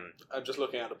 I'm just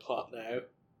looking at a plot now.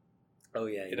 Oh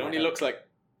yeah, It only looks like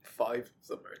 5 of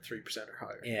them are 3% or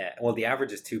higher. Yeah, well the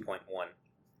average is 2.1.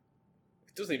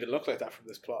 It doesn't even look like that from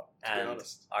this plot, to be And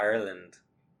honest. Ireland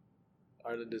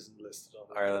Isn't listed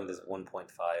on it. Ireland is 1.5.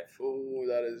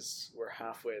 Oh, we're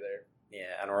halfway there.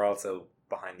 Yeah, and we're also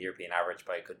behind the European average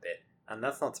by a good bit, and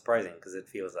that's not surprising because it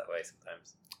feels that way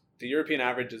sometimes. The European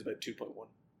average is about 2.1,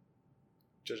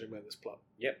 judging by this plot.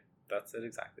 That's it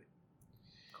exactly,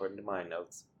 according to my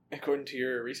notes. According to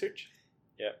your research?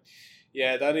 Yeah.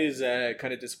 Yeah, that is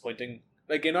kind of disappointing.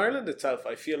 Like in Ireland itself,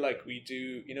 I feel like we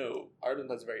do, Ireland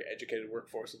has a very educated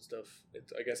workforce and stuff.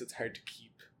 I guess it's hard to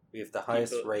keep. We have the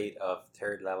highest People- rate of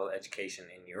third level education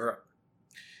in Europe.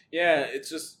 Yeah, it's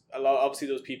just a lot. Obviously,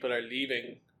 those people are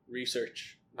leaving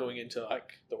research, going into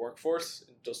like the workforce,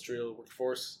 industrial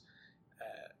workforce,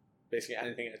 basically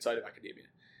anything outside of academia.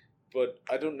 But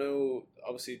I don't know.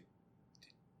 Obviously,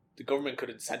 the government could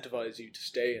incentivize you to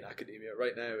stay in academia.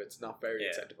 Right now, it's not very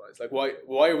Yeah. incentivized. Like,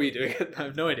 why are we doing it? I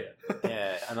have no idea.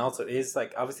 Yeah, and also is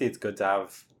like obviously it's good to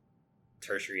have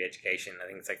tertiary education. I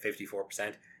think it's like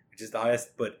 54%, which is the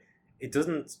highest, but it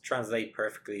doesn't translate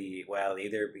perfectly well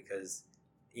either because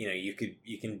you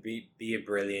can be a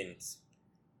brilliant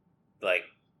like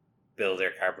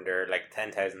builder, carpenter, like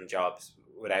 10,000 jobs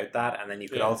without that, and then you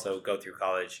could Yeah. also go through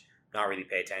college, not really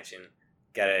pay attention,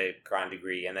 get a grand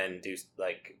degree, and then do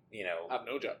like have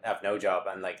no job. have no job,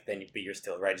 and like then you're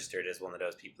still registered as one of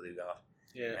those people who got.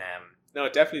 Yeah. No,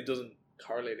 it definitely doesn't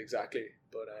correlate exactly.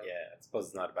 But Yeah, I suppose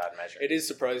it's not a bad measure. it is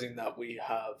surprising that we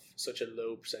have such a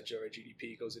low percentage of our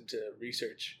GDP goes into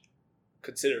research,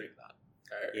 considering that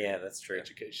our Yeah, that's true.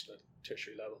 education at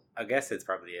tertiary level. I guess it's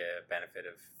probably a benefit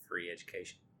of free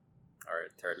education or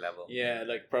third level. Yeah,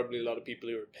 like probably a lot of people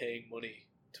who are paying money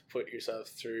to put yourself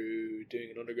through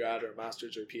doing an undergrad or a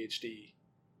master's or a PhD.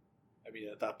 I mean,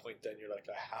 at that point, then you're like,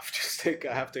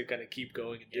 I have to kind of keep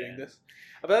going and doing Yeah. this.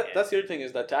 But Yeah. that's the other thing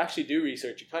is that to actually do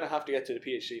research, you kind of have to get to the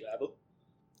PhD level.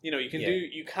 You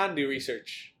can do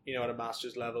research, at a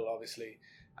master's level, obviously,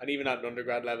 and even at an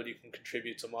undergrad level, you can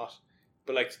contribute somewhat.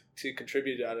 But like to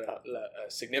contribute at a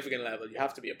significant level, you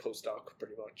have to be a postdoc,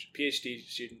 pretty much, PhD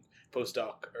student,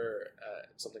 postdoc, or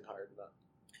something higher than that.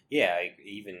 Yeah,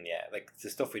 like the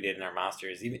stuff we did in our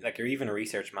masters, even a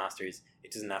research masters,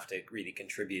 it doesn't have to really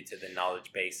contribute to the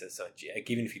knowledge base as such. Like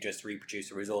even if you just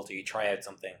reproduce a result or you try out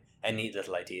something, a neat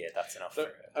little idea, that's enough.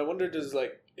 So I wonder,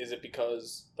 is it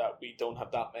because that we don't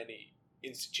have that many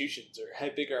institutions, or how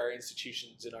big are our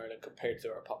institutions in Ireland compared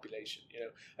to our population?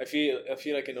 I feel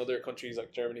like in other countries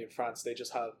like Germany and France, they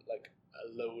just have like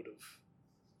a load of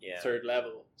third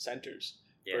level centers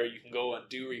where you can go and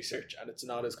do research, and it's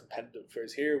not as competitive.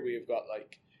 Whereas here we've got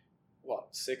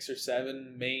 6 or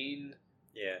 7 main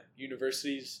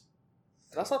universities,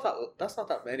 That's not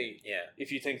that many. Yeah.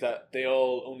 If you think that they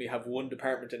all only have one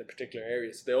department in a particular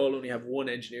area, so they all only have one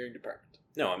engineering department.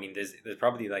 No, I mean there's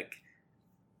probably like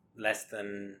less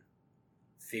than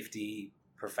 50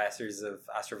 professors of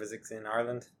astrophysics in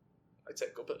Ireland. I'd say a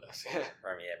couple less. Yeah.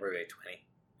 Or I mean, yeah, probably 20.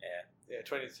 Yeah. Yeah,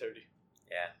 20 to 30.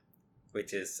 Yeah.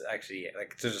 Which is actually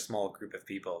like such a small group of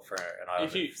people for an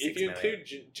island. If you include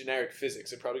generic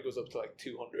physics, it probably goes up to like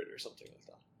 200 or something like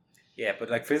that. Yeah, but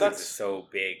like physics is so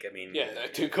big. I mean, yeah,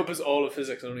 to encompass all of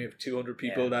physics, and only have 200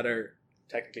 people that are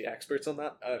technically experts on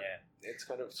that. It's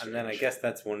kind of strange. And then I guess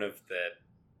that's one of the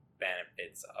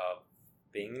benefits of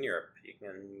being in Europe. You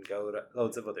can go to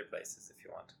loads of other places if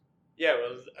you want. Yeah,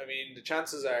 well, I mean, the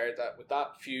chances are that with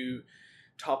that few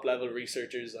top level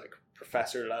researchers, like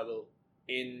professor level,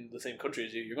 in the same country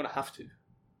as you, you're going to have to.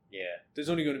 Yeah. There's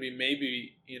only going to be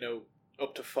maybe,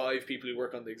 up to 5 people who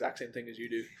work on the exact same thing as you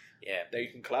do. Yeah. That you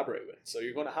can collaborate with. So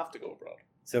you're going to have to go abroad.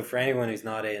 So for anyone who's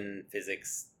not in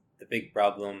physics, the big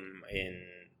problem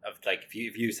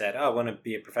if you said, oh, I want to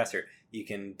be a professor, you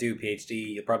can do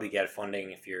PhD, you'll probably get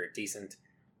funding if you're decent.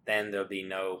 Then there'll be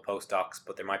no postdocs,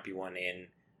 but there might be one in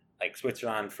like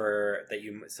Switzerland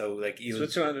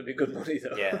Switzerland would be good money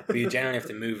though. Yeah, but you generally have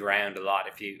to move around a lot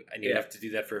you'd have to do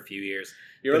that for a few years.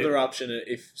 Your other option,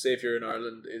 if you're in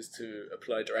Ireland, is to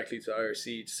apply directly to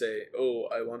IRC to say, oh,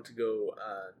 I want to go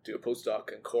and do a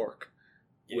postdoc in Cork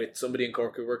with somebody in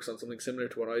Cork who works on something similar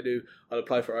to what I do. I'll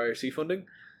apply for IRC funding.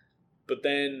 But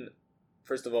then,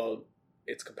 first of all,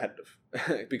 it's competitive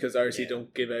because IRC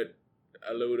don't give out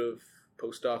a load of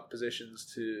postdoc positions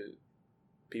to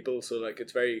people, so like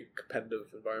it's very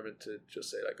competitive environment to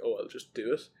just say like, oh, I'll just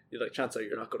do it. You're like, chances are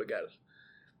you're not going to get it.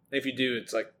 And if you do,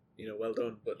 it's like, well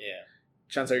done, but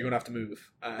chances are you're going to have to move.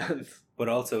 And but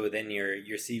also then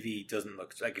your CV doesn't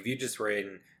look like, if you just were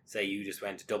in, say you just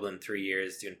went to Dublin 3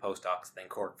 years doing postdocs, then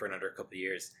Cork for another couple of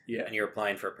years, and you're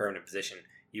applying for a permanent position,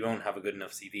 you won't have a good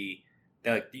enough CV.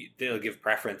 They'll give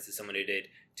preference to someone who did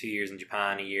 2 years in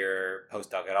Japan, a year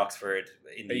postdoc at Oxford,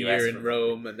 in the US, year in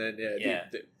Rome, and then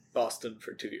Boston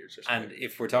for 2 years or something. And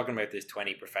if we're talking about there's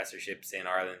 20 professorships in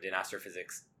Ireland in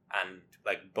astrophysics, and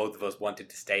like both of us wanted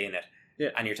to stay in it,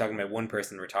 and you're talking about one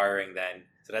person retiring, then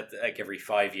so that's like every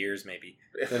 5 years maybe.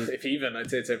 If even, I'd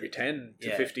say it's every 10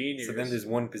 to 15 years. So then there's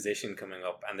one position coming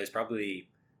up, and there's probably,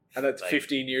 and that's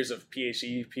 15 years of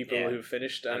PhD people who've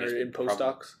finished and are in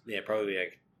postdocs. Probably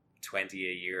like 20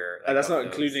 a year. And that's not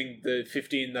including the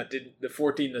 14 that didn't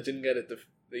get it the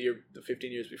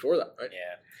 15 years before that, right?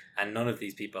 Yeah. And none of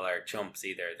these people are chumps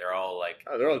either. They're all like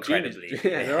they're all incredibly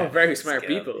they're all very smart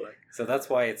skilled. people. Like. So that's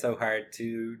why it's so hard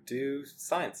to do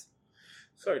science.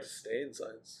 It's hard to stay in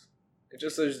science. It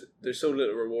just there's so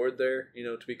little reward there,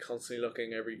 to be constantly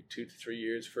looking every 2 to 3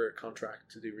 years for a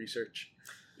contract to do research.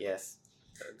 Yes.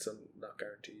 And some not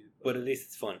guaranteed. But at least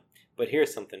it's fun. But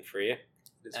here's something for you.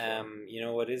 You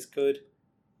know what is good?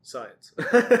 Science.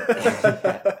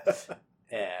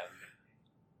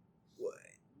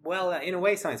 Well, in a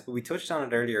way, science, but we touched on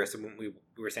it earlier. So when we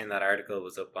were saying that article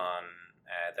was up on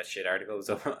that shit article was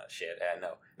up on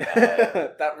no.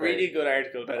 That really good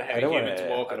article about how humans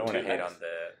walk. I don't want to hate on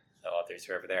the authors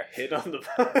who are over there. Hit on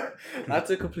the. That's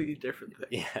a completely different thing.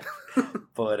 Yeah,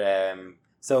 but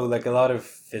so like a lot of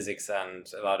physics and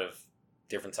a lot of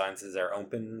different sciences are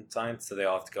open science, so they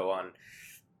all have to go on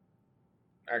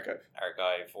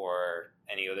Archive or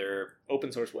any other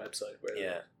open source website.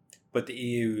 But the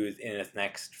EU, in its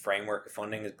next framework of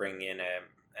funding, is bringing in a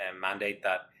mandate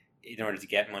that in order to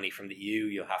get money from the EU,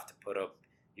 you'll have to put up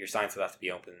your science will have to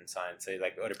be open science, so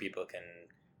like other people can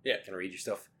read your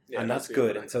stuff, and that's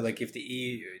good. And so like if the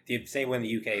EU, say when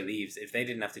the UK leaves, if they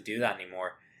didn't have to do that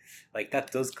anymore, like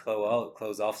that does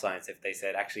close off science. If they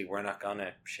said actually we're not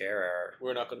gonna share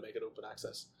we're not gonna make it open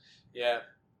access, that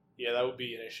would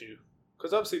be an issue,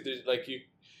 because obviously there's like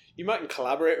you mightn't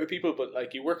collaborate with people, but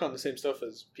like you work on the same stuff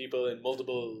as people in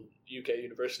multiple UK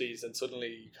universities, and suddenly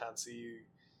you can't see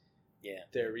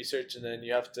their research, and then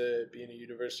you have to be in a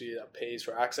university that pays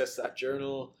for access to that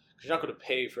journal, because you're not going to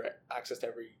pay for access to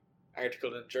every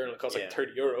article in a journal. It costs like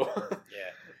 €30.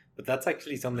 But that's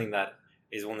actually something that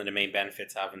is one of the main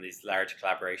benefits of having these large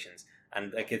collaborations,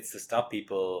 and like it's to stop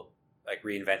people like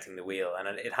reinventing the wheel. And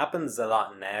it happens a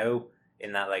lot now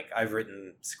in that like I've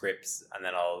written scripts and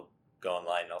then I'll go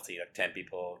online and I'll see like 10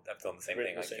 people have done the same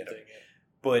thing.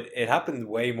 But it happened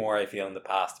way more, I feel, in the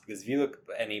past, because if you look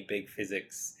at any big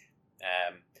physics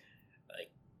like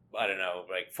I don't know,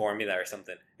 like formula or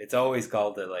something, it's always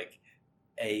called the like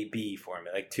AB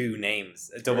formula, like two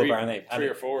names, a double Three- barrel name, three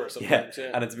and or four sometimes.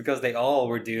 Yeah, and it's because they all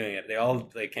were doing it. They all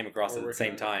like came across Or it at the working same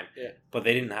on it. time, Yeah. but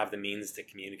they didn't have the means to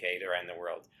communicate around the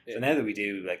world. Yeah. So now that we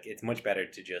do, like, it's much better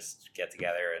to just get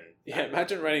together and Yeah,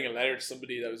 imagine writing a letter to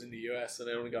somebody that was in the US and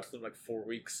it only got to them like 4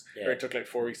 weeks. Yeah. Or it took like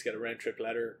 4 weeks to get a round trip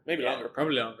letter. Maybe Yeah. longer,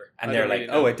 probably longer. and I they're don't like, really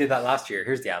 "Oh, know. I did that last year.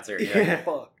 Here's the answer." And you're Yeah. like,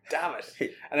 "Fuck, Damn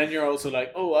it. And then you're also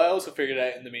like, oh, I also figured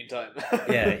it out in the meantime.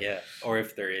 yeah, yeah." Or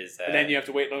if there is, And then you have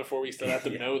to wait another 4 weeks to let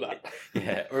them Yeah. know that.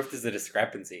 yeah, or if there's a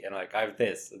discrepancy, and like I have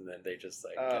this, and then they just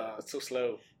like, It's so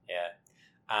slow. yeah,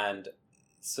 and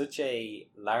such a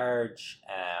large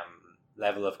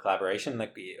level of collaboration.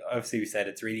 Like we said,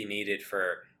 it's really needed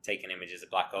for taking images of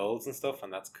black holes and stuff,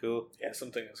 and that's cool. Yeah,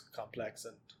 something as complex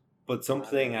and But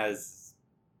something as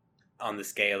on the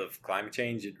scale of climate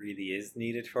change, it really is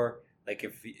needed for. Like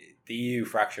if the EU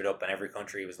fractured up and every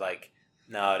country was like,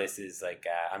 "No, this is like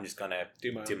I'm just gonna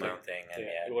do my do own my thing. own thing," and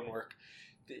Yeah, it wouldn't work.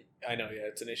 I know, yeah,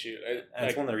 it's an issue. and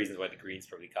it's one of the reasons why the Greens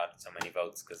probably got so many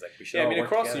votes, because like we should. Yeah, I all mean, work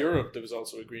across together. Europe, there was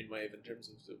also a green wave in terms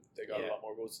of they got Yeah. a lot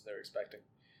more votes than they were expecting.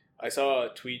 I saw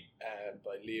a tweet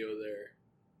by Leo there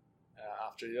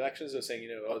after the elections, was saying,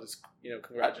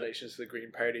 congratulations to the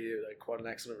Green Party, like what an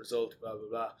excellent result, blah blah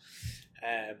blah.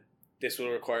 This will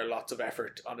require lots of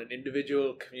effort on an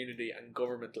individual, community, and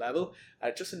government level.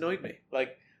 It just annoyed me.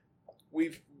 Like,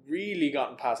 we've really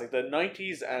gotten past, like, the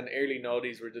 90s and early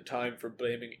 90s were the time for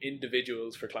blaming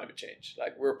individuals for climate change.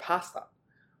 Like, we're past that.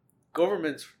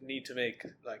 Governments need to make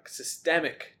like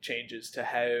systemic changes to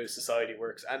how society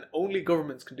works, and only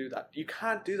governments can do that. You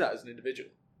can't do that as an individual,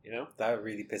 you know? That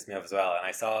really pissed me off as well. And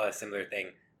I saw a similar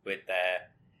thing with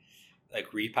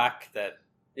like Repack, that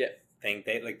Yeah. thing.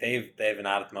 They've an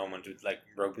ad at the moment with like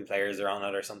rugby players are on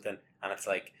it or something, and it's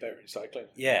like, They're recycling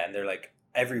yeah, and they're like,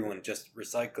 everyone just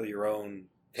recycle your own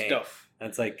thing. stuff. And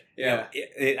it's like, Yeah.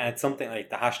 and it's something like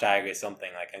the hashtag is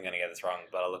something like, I'm gonna get this wrong,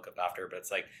 but I'll look up after. But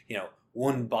it's like,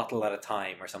 one bottle at a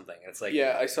time or something. It's like,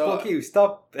 Yeah, I saw. fuck you,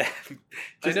 stop. I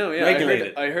Just know. Yeah, regulate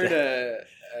it. I heard a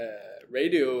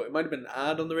radio. It might have been an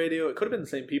ad on the radio. It could have been the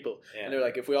same people. Yeah. And they're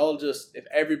like, if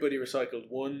everybody recycled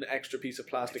one extra piece of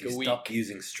plastic If a you week. stop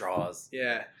using straws,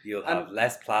 Yeah, you'll And- have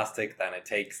less plastic than it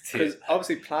takes to. because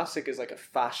obviously plastic is like a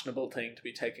fashionable thing to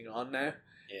be taking on now.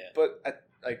 Yeah. But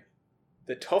like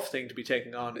the tough thing to be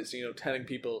taking on is telling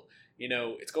people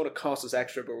it's going to cost us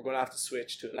extra, but we're going to have to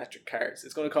switch to electric cars.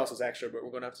 It's going to cost us extra, but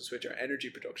we're going to have to switch our energy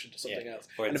production to something else.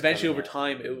 Or And it's eventually, gonna- over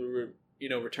time, it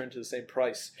will return to the same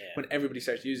price Yeah. when everybody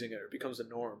starts using it. It becomes a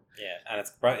norm. Yeah, and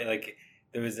it's probably like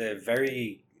there was a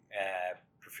very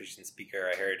proficient speaker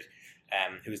I heard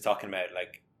who was talking about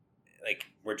like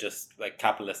we're just like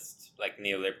capitalists, like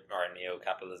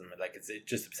neo-capitalism, like it's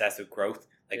just obsessed with growth.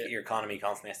 Like Yeah. your economy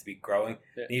constantly has to be growing.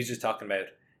 Yeah. And he was just talking about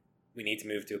we need to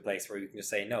move to a place where we can just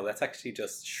say no. Let's actually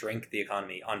just shrink the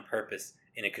economy on purpose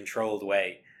in a controlled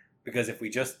way, because if we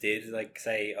just did like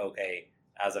say okay,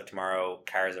 as of tomorrow,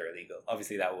 cars are illegal.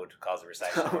 Obviously, that would cause a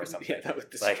recession or something. Yeah, that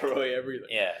would Like, destroy everything.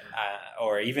 Yeah,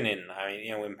 or even in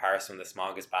in Paris when the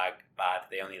smog is bad,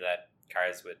 they only let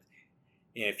cars with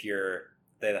if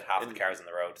they let half the cars on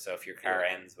the road. So if your car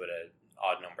ends with an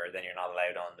odd number, then you're not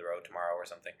allowed on the road tomorrow or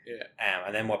something. Yeah.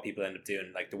 And then what people end up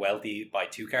doing, like the wealthy buy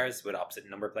two cars with opposite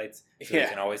number plates, so Yeah. they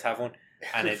can always have one,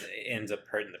 and it ends up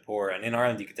hurting the poor. And in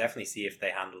Ireland, you could definitely see if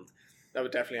they handled. That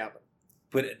would definitely happen.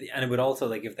 But it would also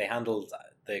like if they handled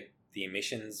the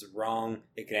emissions wrong,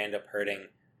 it could end up hurting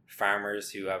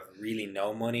farmers who have really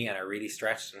no money and are really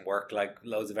stretched and work like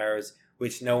loads of hours,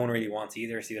 which no one really wants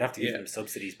either. So you'd have to give them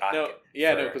subsidies back.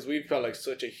 Because we've got like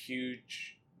such a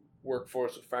huge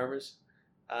workforce of farmers,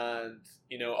 and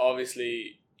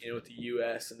obviously with the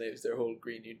US and their whole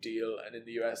Green New Deal, and in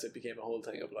the US it became a whole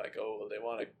thing of like, oh well, they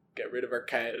want to get rid of our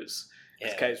cows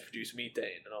because cows produce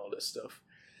methane and all this stuff.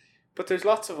 But there's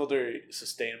lots of other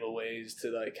sustainable ways to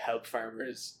like help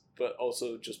farmers, but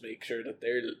also just make sure that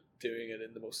they're doing it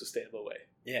in the most sustainable way.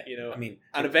 Yeah, I mean,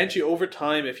 and eventually over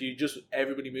time, if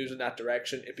everybody moves in that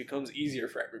direction, it becomes easier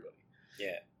for everybody.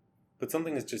 yeah. But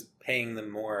something is just paying them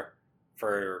more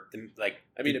for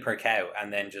per cow,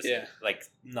 and then just like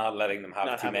not letting them have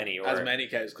Not too having many, or as many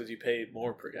cows because you pay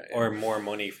more per cow, or more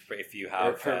money if you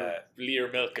have per liter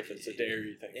milk if it's a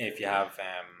dairy thing. if you have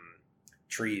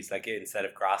trees, like instead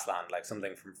of grassland, like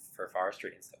something for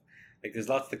forestry and stuff. Like there's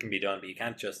lots that can be done, but you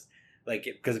can't just like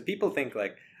because people think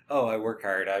like, oh, I work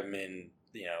hard, I'm in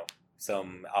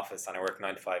some office and I work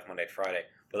 9 to 5 Monday to Friday,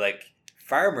 but like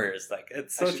farmers, like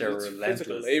it's such Actually, a it's relentless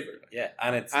physical labor. Yeah,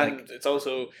 and it's It's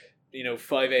also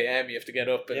 5 a.m. you have to get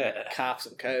up and calf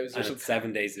some cows or and something. it's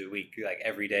 7 days a week, like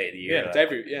every day of the year. Yeah, it's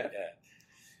like,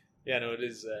 yeah. No, it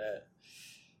is.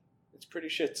 It's pretty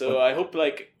shit. So I hope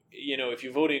if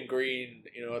you vote in Green,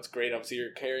 you know, it's great. Obviously,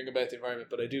 you're caring about the environment,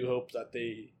 but I do hope that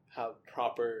they have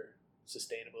proper,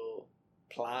 sustainable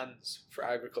plans for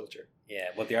agriculture. Yeah,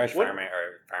 well, the Irish What-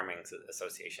 Farming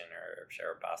Association are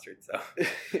sure bastards.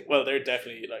 So Well, they're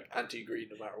definitely like anti-green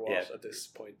no matter what Yeah. at this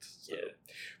point. So. yeah,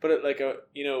 But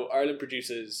you know, Ireland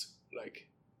produces like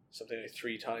something like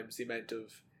 3 times the amount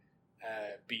of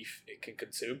beef it can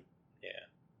consume. yeah,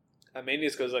 And mainly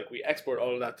it's because like we export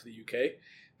all of that to the UK,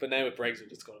 but now with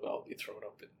Brexit, it's going to all be thrown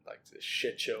up in like this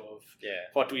shit show of yeah,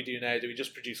 what do we do now? Do we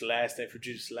just produce less? Then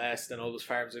produce less, then all those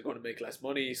farms are going to make less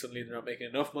money. Suddenly they're not making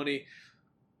enough money.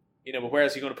 You know, but where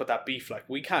else are you going to put that beef? Like,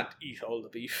 we can't eat all the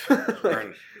beef. Like,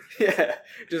 Burn. yeah,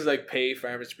 just like pay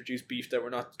farmers to produce beef that we're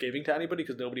not giving to anybody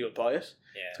because nobody will buy it. It's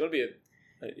yeah. going to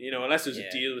be you know, unless there's Yeah.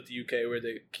 a deal with the UK where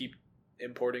they keep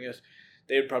importing it,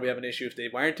 they would probably have an issue if they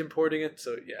weren't importing it.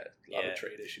 So yeah, a lot Yeah. of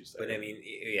trade issues there. But I mean,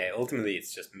 yeah, ultimately,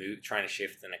 it's just trying to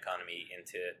shift an economy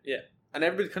into And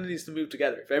everybody kind of needs to move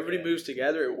together. If everybody Yeah. moves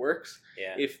together, it works.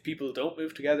 yeah, If people don't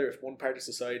move together, if one part of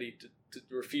society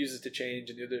refuses to change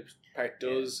and the other part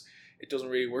does, it doesn't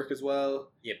really work as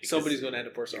well. yeah. Because Somebody's going to end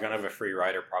up worse you're off. gonna have a free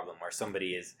rider problem where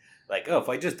somebody is like, oh, if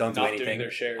I just don't do not doing anything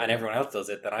their share. and everyone else does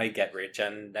it, then I get rich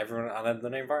and the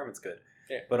environment's good.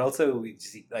 Yeah. But also, we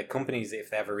see, like companies, if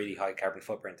they have a really high carbon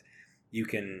footprint, you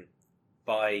can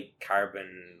buy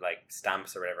carbon like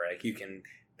stamps or whatever. Like you can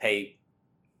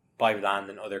buy land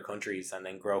in other countries and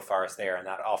then grow forest there, and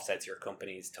that offsets your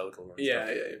company's total. And yeah,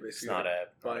 stuff. basically. It's not a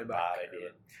buying bad back. idea.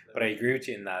 But I agree with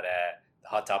you in that the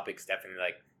hot topics definitely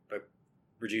like, but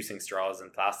reducing straws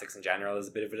and plastics in general is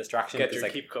a bit of a distraction. Get because, your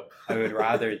like, keep cup. I would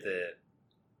rather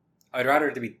I'd rather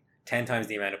it to be 10 times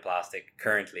the amount of plastic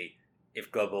currently if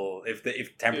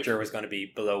temperature was going to be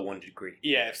below 1 degree.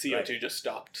 Yeah, if CO2 Like, just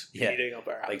stopped yeah. heating up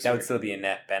our atmosphere. Like that would still be a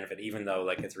net benefit, even though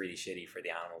like it's really shitty for the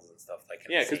animals and stuff. Like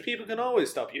Yeah, because people can always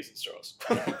stop using straws.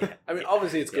 Yeah. I mean,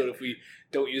 obviously it's good Yeah. if we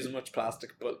don't use as much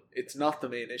plastic, but it's not the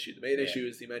main issue. The main Yeah. issue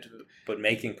is the amount of But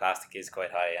making plastic is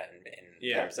quite high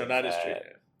in terms so of that is true.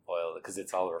 oil because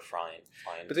it's all refined.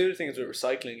 But the other thing is with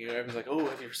recycling, you know, everyone's like, "Oh,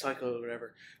 have you recycled or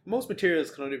whatever?" Most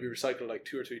materials can only be recycled like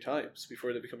 2 or 3 times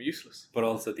before they become useless. But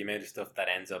also the amount of stuff that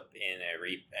ends up in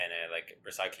a like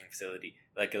recycling facility,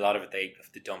 like a lot of it they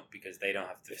have to dump because they don't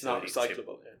have the It's not facilities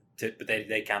recyclable. Yeah. but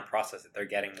they can't process it. They're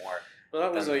getting more. Well,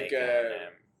 that was than like they can,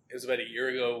 it was about a year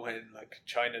ago when like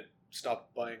China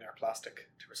stopped buying our plastic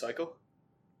to recycle.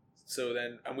 So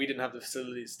then, and we didn't have the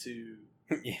facilities to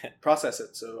yeah. process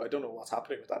it. So I don't know what's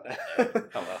happening with that now.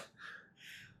 Oh well.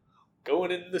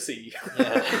 Going in the sea.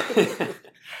 Yeah.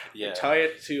 Yeah. Tie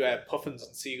it to puffins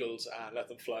and seagulls and let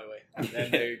them fly away, and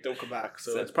then they don't come back.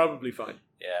 So So- it's probably fine.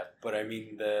 Yeah, but I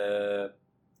mean and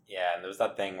there was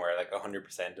that thing where like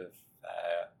 100% of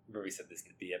where we said this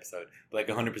in the episode, but like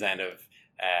 100% of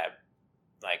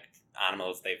like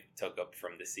animals they took up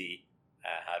from the sea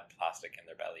had plastic in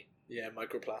their belly. Yeah,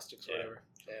 microplastics, or Yeah. whatever.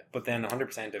 Yeah, But then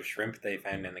 100% of shrimp they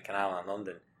found in the canal in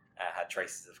London had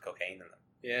traces of cocaine in them.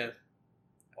 yeah.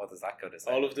 What does that go to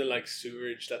say? All of the like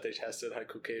sewerage that they tested had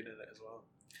cocaine in it as well.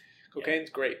 Cocaine's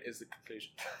great, is the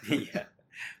conclusion. Yeah,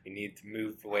 we need to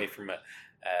move away from a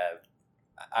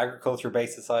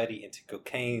agriculture-based society into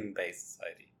cocaine-based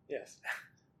society. Yes,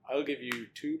 I'll give you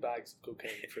 2 bags of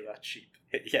cocaine for that sheep.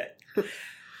 Yeah.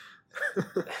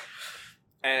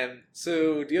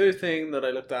 So the other thing that I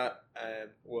looked at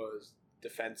was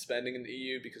defence spending in the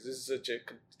EU, because this is such a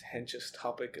contentious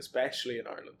topic, especially in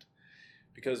Ireland,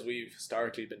 because we've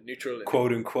historically been neutral. In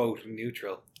Quote unquote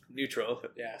neutral. Neutral,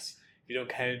 yes. If you don't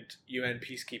count UN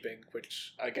peacekeeping,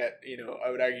 which I get, you know, I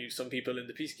would argue some people in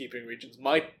the peacekeeping regions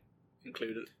might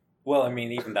include it. Well, I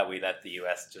mean, even that we let the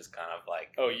US just kind of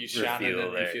like Oh, you Shannon refuel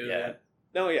and their- refuel yeah. that.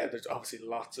 No, yeah, there's obviously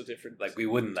lots of different like we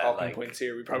wouldn't let talking like points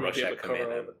here. We probably won't be Russia able to come cover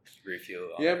in all and of it. refuel.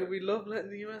 all Yeah, their- but we love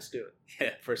letting the US do it.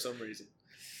 Yeah. For some reason.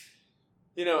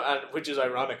 You know, and which is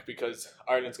ironic because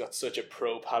Ireland's got such a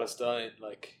pro-Palestine,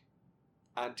 like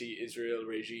anti-Israel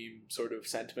regime sort of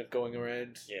sentiment going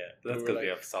around. yeah, that's we were because we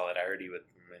like- have solidarity with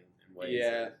them in ways.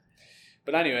 Yeah.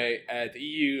 But anyway, the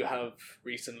EU have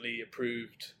recently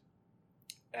approved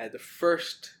the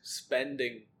first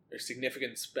spending or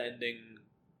significant spending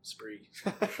spree.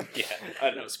 Yeah. I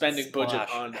don't know, spending budget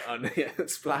Splash. on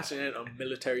splashing it on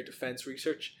military defense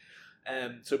research.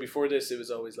 So before this, it was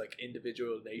always like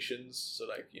individual nations. So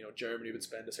like, you know, Germany would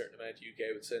spend a certain amount,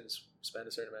 UK would spend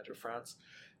a certain amount, or France.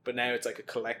 But now it's like a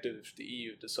collective. The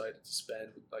EU decided to spend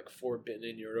like €4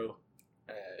 billion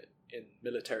in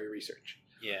military research.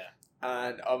 Yeah.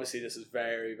 And obviously this is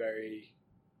very, very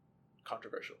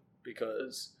controversial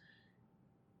because,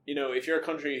 you know, if you're a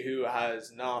country who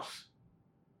has not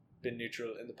been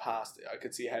neutral in the past, I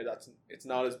could see how it's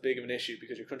not as big of an issue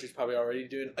because your country's probably already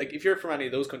doing, like, if you're from any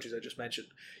of those countries I just mentioned,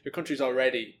 your country's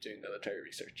already doing military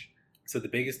research. So the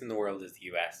biggest in the world is the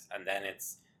US, and then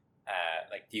it's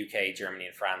like the UK, Germany,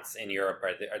 and France. In Europe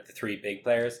are the three big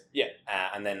players. Yeah.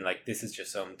 And then like this is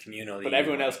just some communal. But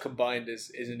everyone else combined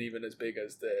isn't even as big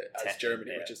as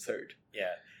Germany, yeah. which is third.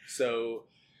 Yeah. So,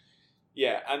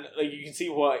 yeah, and like you can see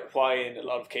why in a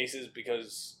lot of cases,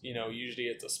 because usually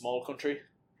it's a small country,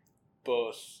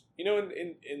 but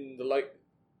in the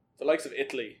likes of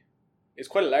Italy, it's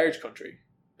quite a large country,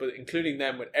 but including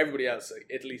them with everybody else, like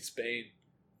Italy, Spain,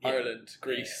 Ireland,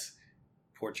 Greece,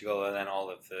 Portugal, and then all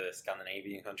of the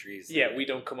Scandinavian countries. Yeah, we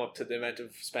don't come up to the amount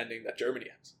of spending that Germany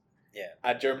has. Yeah,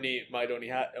 and Germany might only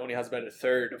has about a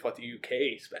third of what the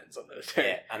UK spends on military.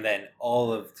 Yeah, and then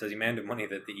so the amount of money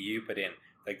that the EU put in,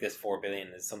 like this $4 billion,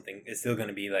 is something. It's still going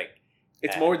to be like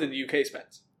it's more than the UK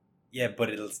spends. Yeah, but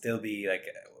it'll still be like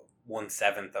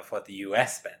 1/7 of what the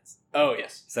US spends. Oh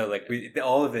yes. So like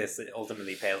all of this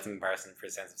ultimately pales in comparison for a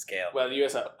sense of scale. Well, the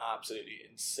US have absolutely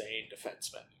insane defense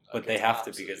spending. But they have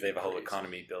to, because they have a whole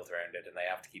economy built around it, and they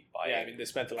have to keep buying. Yeah, I mean, they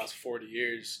spent the last 40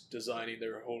 years designing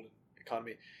their whole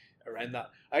economy around that.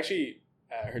 I actually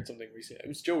heard something recently. It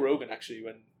was Joe Rogan, actually,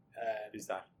 when... Who's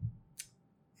that?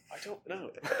 I don't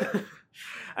know.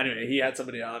 Anyway, he had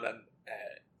somebody on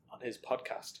his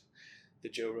podcast, The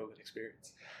Joe Rogan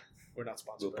Experience. We're not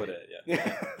sponsored We'll by put it. it,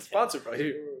 yeah. Sponsored by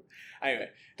you. Anyway,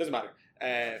 doesn't matter.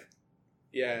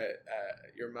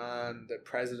 Your man, the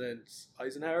President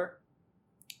Eisenhower,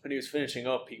 when he was finishing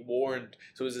up, he warned.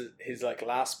 So it was his like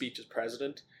last speech as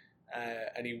president,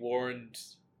 and he warned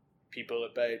people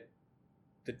about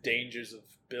the dangers of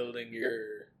building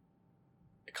your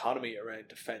economy around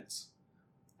defense,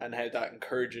 and how that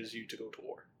encourages you to go to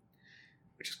war,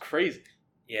 which is crazy.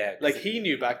 Yeah, like he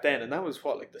knew back then, and that was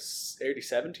what, like the early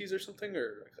 70s or something,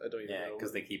 or I don't even know. Yeah,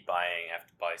 because they keep buying, have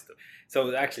to buy stuff.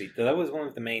 So actually, that was one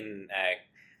of the main.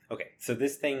 Okay, so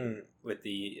this thing with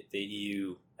the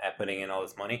EU putting in all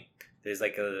this money, there's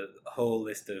like a whole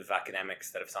list of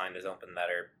academics that have signed us up and that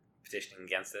are petitioning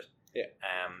against it. Yeah.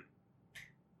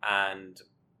 And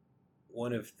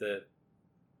one of the.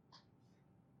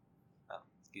 Oh,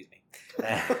 excuse me.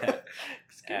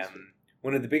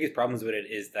 One of the biggest problems with it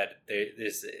is that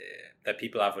there's that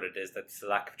people have with it is that there's a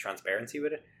lack of transparency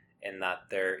with it, in that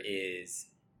there is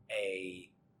a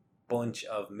bunch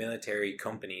of military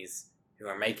companies who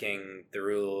are making the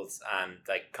rules and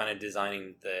like kind of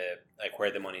designing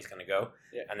where the money's going to go.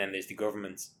 Yeah. And then there's the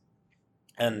governments,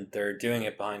 and they're doing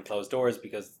it behind closed doors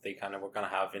because they kind of were going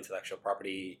to have intellectual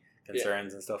property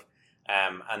concerns and stuff.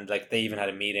 And like they even had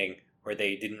a meeting where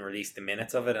they didn't release the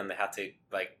minutes of it, and they had to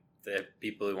like the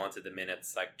people who wanted the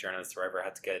minutes, like journalists or whatever,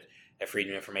 had to get a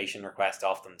freedom of information request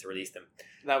off them to release them.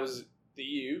 That was the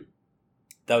EU.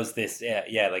 That was this,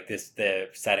 the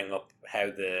setting up how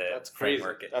That's crazy.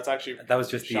 framework. That's actually that was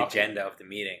just shocking. the agenda of the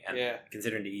meeting, and Yeah.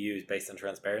 considering the EU is based on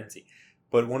transparency.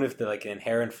 But one of the like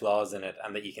inherent flaws in it,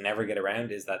 and that you can never get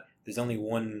around, is that there's only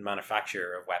one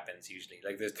manufacturer of weapons usually.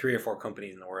 Like there's 3 or 4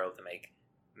 companies in the world that make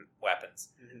weapons,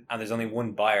 and there's only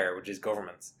one buyer, which is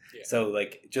governments. Yeah. So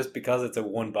like just because it's a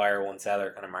one buyer, one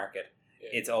seller kind of market,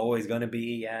 it's always going to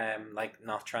be like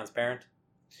not transparent.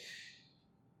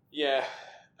 Yeah,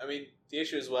 I mean the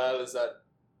issue as well is that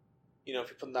if you're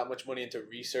putting that much money into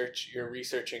research, you're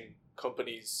researching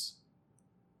companies.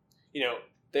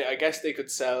 I guess they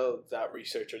could sell that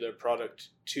research or their product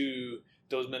to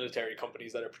those military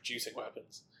companies that are producing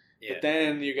weapons. Yeah. But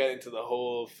then you get into the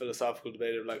whole philosophical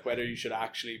debate of like whether you should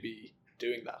actually be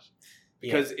doing that.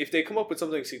 Because if they come up with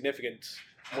something significant,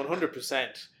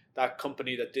 100% that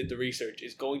company that did the research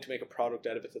is going to make a product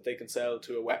out of it that they can sell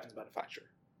to a weapons manufacturer.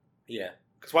 Yeah.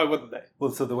 Because why wouldn't they?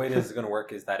 Well, so the way this is going to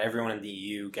work is that everyone in the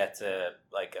EU gets a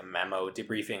memo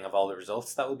debriefing of all the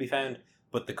results that will be found,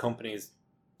 but the companies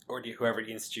or whoever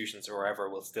the institutions or wherever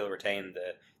will still retain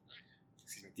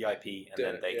the IP, and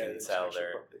then they can sell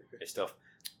their stuff.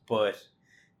 But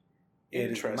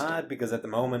it is mad because at the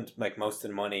moment, like most of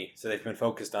the money, so they've been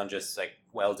focused on just like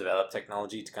well-developed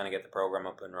technology to kind of get the program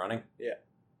up and running. Yeah.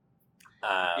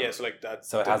 So like that.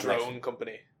 So it the has drone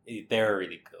company. They're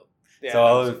really cool. Yeah,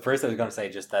 so first I was going to say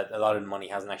just that a lot of the money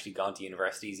hasn't actually gone to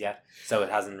universities yet, so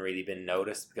it hasn't really been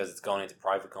noticed because it's gone into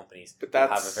private companies that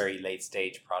have a very late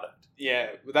stage product. Yeah,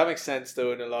 but that makes sense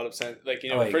though in a lot of sense. Like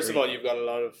first of all, you've got a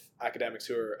lot of academics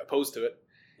who are opposed to it.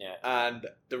 Yeah. And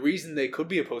the reason they could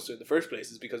be opposed to it in the first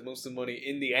place is because most of the money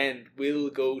in the end will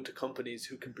go to companies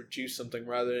who can produce something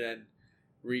rather than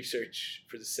research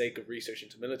for the sake of research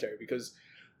into military, because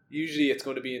usually it's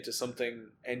going to be into something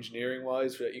engineering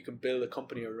wise that you can build a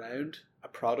company around a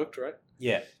product, right?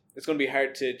 Yeah. it's going to be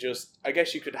hard to just. I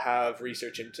guess you could have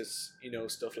research into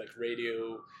stuff like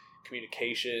radio,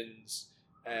 communications,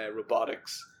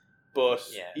 robotics, but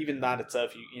even that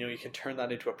itself, you can turn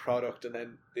that into a product, and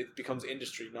then it becomes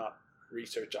industry, not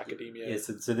research academia. Yeah,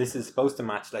 so this is supposed to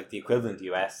match like the equivalent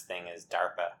US thing is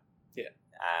DARPA. Yeah.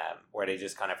 Where they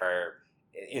just kind of are.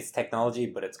 It's technology,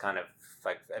 but it's kind of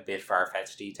like a bit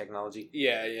far-fetched technology.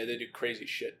 Yeah, they do crazy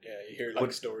shit. Yeah, you hear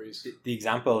like stories. The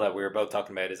example that we were both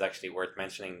talking about is actually worth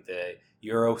mentioning. The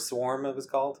Euroswarm, it was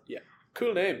called. Yeah,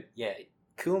 cool name. Yeah,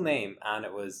 cool name, and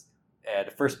it was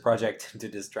the first project to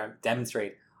just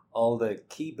demonstrate all the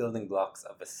key building blocks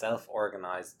of a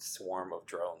self-organized swarm of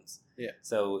drones. Yeah.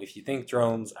 So if you think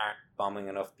drones aren't bombing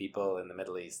enough people in the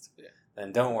Middle East,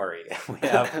 then don't worry.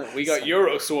 We got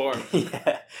Euroswarm.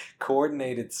 Yeah,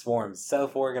 coordinated swarms,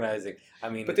 self-organizing. I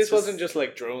mean, but this wasn't just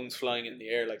like drones flying in the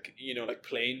air, like like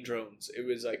plane drones. It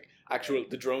was like actual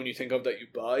the drone you think of that you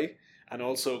buy, and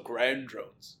also ground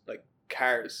drones, like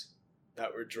cars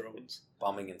that were drones.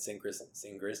 Bombing in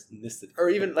synchronicity. Or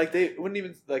even like they wouldn't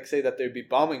even like say that they'd be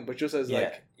bombing, but just as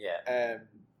like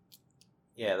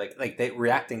they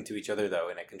reacting to each other though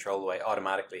in a controlled way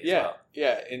automatically as well.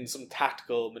 Yeah, in some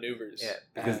tactical maneuvers. Yeah,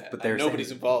 because but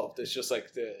nobody's involved. It's just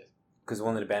like because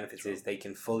one of the benefits is they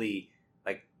can fully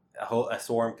a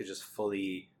swarm could just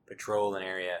fully patrol an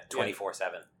area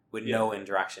 24/7 with no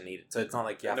interaction needed. So it's not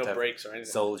like you have to have breaks or anything.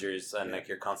 Soldiers and like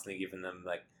you're constantly giving them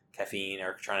like caffeine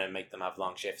or trying to make them have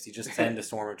long shifts. You just send a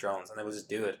swarm of drones and they will just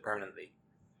do it permanently.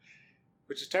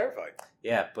 Which is terrifying.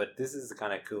 Yeah, but this is the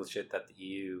kind of cool shit that the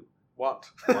EU want.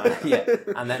 Yeah,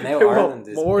 and then now Ireland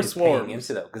is paying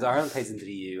into that because Ireland pays into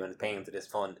the EU and is paying into this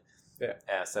fund.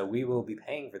 Yeah. So we will be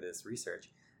paying for this research.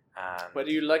 Whether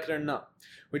you like it or not,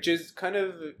 which is kind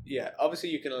of obviously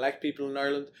you can elect people in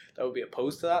Ireland that would be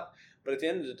opposed to that, but at the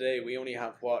end of the day we only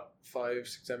have 5,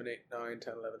 6, 7, 8, 9,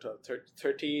 10, 11, 12,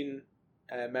 13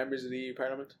 members of the EU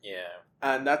Parliament,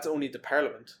 and that's only the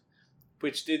Parliament,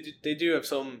 which they do have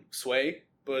some sway,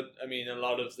 but I mean a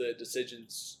lot of the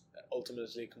decisions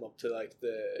ultimately come up to like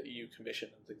the EU Commission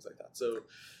and things like that, so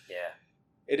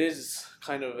it is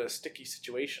kind of a sticky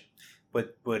situation.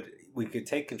 But we could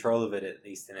take control of it at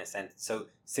least in a sense. So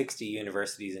 60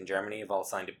 universities in Germany have all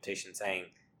signed a petition saying,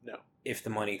 no, if the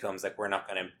money comes, like we're not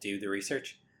going to do the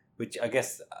research. Which I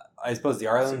suppose the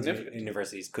Ireland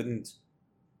universities couldn't.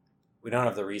 We don't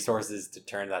have the resources to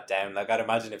turn that down. Like I'd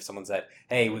imagine if someone said,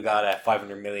 "Hey, we got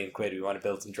 500 million quid. We want to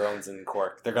build some drones in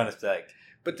Cork," they're going to be like.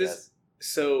 But this,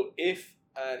 so if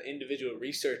an individual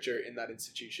researcher in that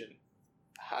institution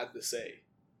had the say,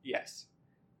 yes.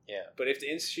 Yeah. But if the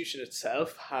institution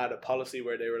itself had a policy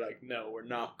where they were like, no, we're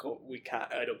not, we can't,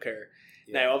 I don't care.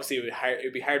 Yeah. Now, obviously, it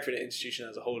would be hard for the institution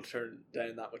as a whole to turn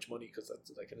down that much money because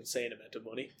that's like an insane amount of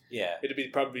money. Yeah. It'd be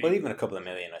probably... Well, even a couple of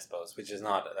million, I suppose, which is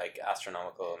not like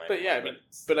astronomical amount. But yeah,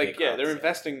 they're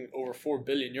investing over 4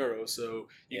 billion euros, so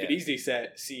you could easily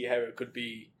see how it could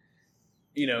be,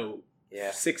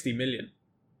 60 million.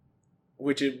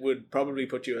 Which it would probably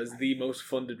put you as the most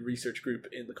funded research group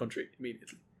in the country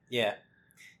immediately. Yeah.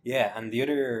 Yeah, and the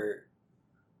other,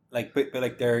 like, but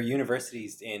like there are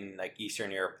universities in like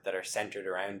Eastern Europe that are centered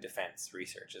around defense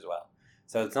research as well.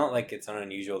 So it's not like it's an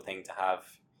unusual thing to have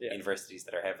universities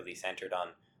that are heavily centered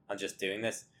on just doing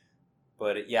this.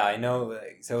 But I know.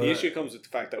 So the issue comes with the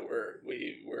fact that we're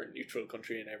a neutral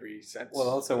country in every sense. Well,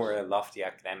 also we're lofty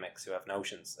academics who have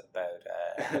notions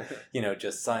about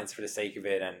just science for the sake of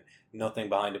it and nothing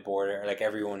behind a border. Like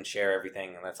everyone share everything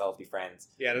and let's all be friends.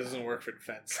 Yeah, this doesn't work for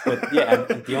defense. But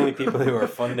and the only people who are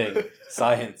funding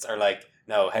science are like,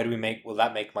 no, how do we will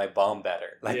that make my bomb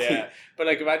better? Like, but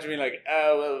like imagine being like,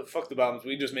 oh well, fuck the bombs.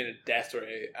 We just made a death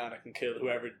ray and it can kill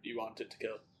whoever you want it to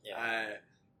kill. Yeah.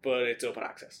 But it's open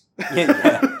access.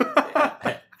 Yeah.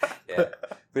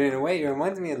 But in a way, it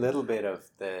reminds me a little bit of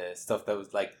the stuff that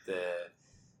was like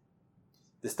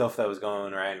the stuff that was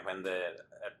going around when the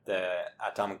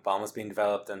atomic bomb was being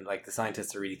developed, and like the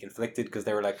scientists are really conflicted because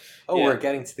they were like, we're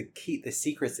getting to the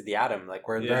secrets of the atom, like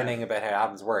we're learning about how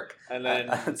atoms work, and then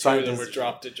two of them were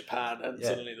dropped to Japan, and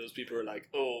suddenly those people were like,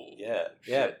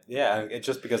 and it's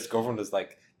just because the government was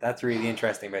like, that's really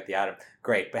interesting about the atom,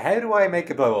 great, but how do I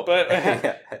make it blow up? But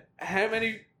how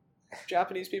many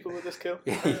Japanese people would this kill?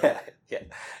 Yeah.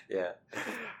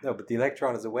 No, but the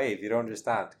electron is a wave. You don't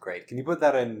understand. Great. Can you put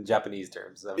that in Japanese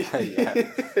terms?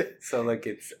 So like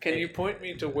it's. Can you point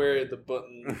me to where the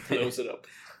button blows it up?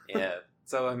 Yeah.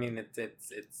 So I mean,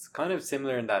 it's kind of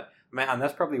similar in that, and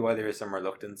that's probably why there is some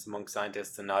reluctance among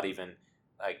scientists to not even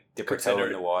like dip a toe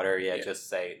in the water. Just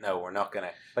say no, we're not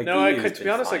gonna. Like, no, to be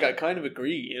honest, like I kind of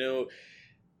agree.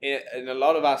 In a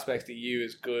lot of aspects, the EU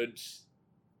is good.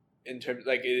 In terms,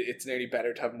 like it's nearly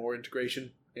better to have more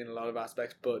integration in a lot of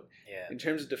aspects, but Yeah. in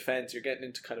terms of defense, you're getting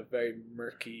into kind of very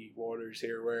murky waters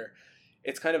here, where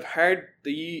it's kind of hard.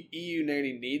 The EU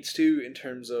nearly needs to, in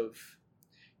terms of,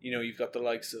 you've got the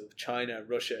likes of China,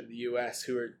 Russia, and the US,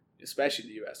 who are, especially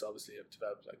the US, obviously have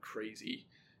developed like crazy,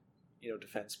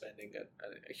 defense spending and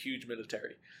a huge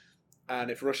military. And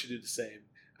if Russia did the same,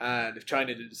 and if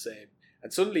China did the same,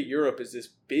 and suddenly Europe is this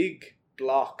big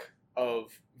block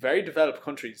of very developed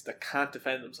countries that can't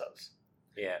defend themselves.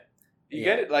 Yeah. You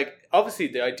get it? Like, obviously,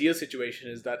 the ideal situation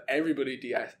is that everybody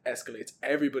de-escalates,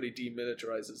 everybody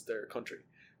demilitarizes their country.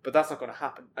 But that's not going to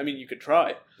happen. I mean, you could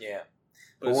try, Yeah.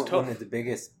 but it's tough. One of the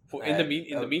biggest. But in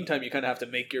the meantime, you kind of have to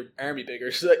make your army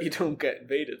bigger so that you don't get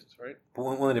invaded, right? But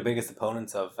one of the biggest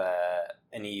opponents of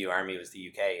an EU army was the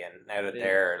UK, and now that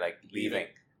they're like leaving,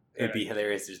 it'd be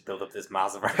hilarious to just build up this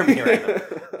massive army around them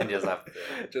and just have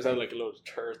like a load of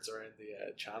turrets around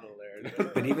the channel there.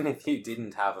 But even if you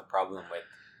didn't have a problem with,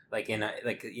 like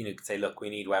you could say, look, we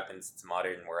need weapons. It's a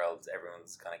modern world.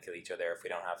 Everyone's gonna kill each other if we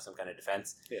don't have some kind of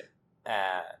defense.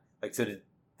 Yeah. So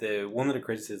the one of the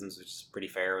criticisms, which is pretty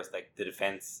fair, was like the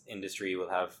defense industry will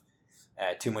have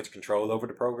too much control over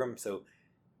the program. So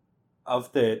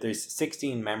there's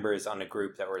 16 members on a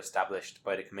group that were established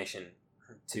by the commission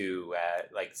to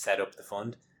set up the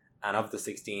fund, and of the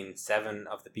 16, 7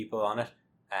 of the people on it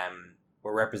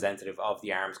were representative of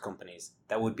the arms companies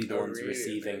that would be the ones really?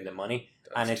 receiving Okay. the money.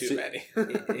 That's And it's too many.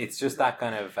 It's just that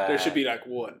kind of There should be like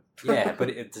one. yeah, but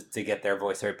to get their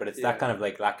voice heard. But it's Yeah. that kind of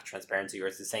like lack of transparency, where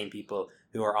it's the same people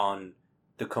who are on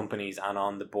the companies and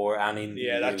on the board and in the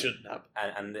that EU, shouldn't happen.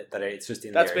 and that it's just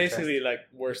in That's their interest. basically like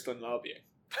worse than lobbying.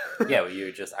 Yeah, well, you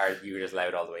were just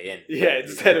allowed all the way in. Yeah,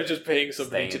 instead of just paying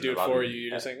somebody Staying to in do the it for lobby. you, you're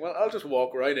just Yeah. saying, well, I'll just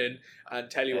walk right in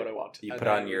and tell you Yeah. what I want. You And put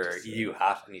then on we'll your just, EU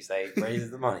hat and you say, "Raise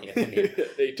the money." And then you-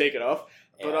 you take it off,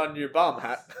 put Yeah. on your bomb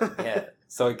hat. Yeah,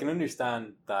 so I can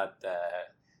understand that.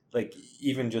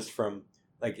 Even just from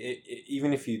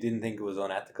even if you didn't think it was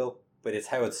unethical, but it's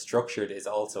how it's structured is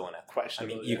also unethical. I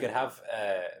Questionable. mean, you could have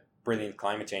a brilliant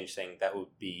climate change thing that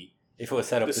would be, if it was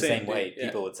set up The the same same way, thing, yeah.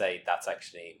 people would say that's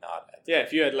actually not ethical. Yeah,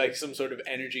 if you had like some sort of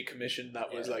energy commission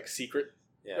that was Yeah. like secret,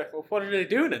 Yeah. like, well, what are they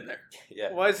doing in there?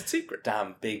 Yeah. Why is it secret?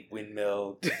 Damn big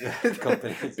windmill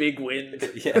companies. Big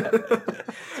wind. Yeah.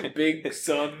 Big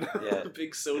sun. Yeah.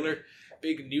 Big solar.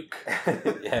 Big nuke.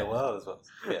 Yeah, well, as well.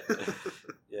 Yeah.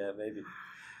 Yeah, maybe.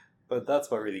 But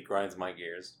that's what really grinds my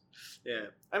gears. Yeah,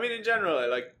 I mean, in general, I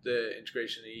like the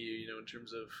integration of the EU. In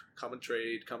terms of common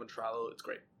trade, common travel, it's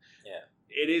great. Yeah.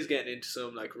 It is getting into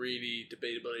some like really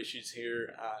debatable issues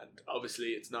here, and obviously,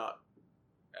 it's not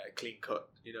clean cut.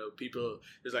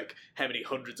 There's like how many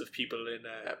hundreds of people in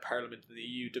Parliament in the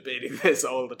EU debating this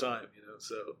all the time.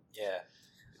 So Yeah.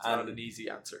 it's not an easy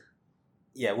answer.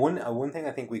 Yeah, one thing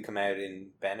I think we come out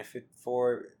in benefit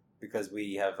for, because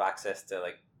we have access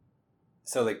to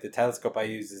the telescope I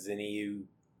use is an EU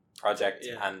project,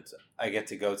 Yeah. and I get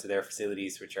to go to their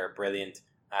facilities, which are brilliant,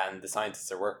 and the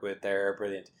scientists I work with there are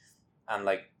brilliant, and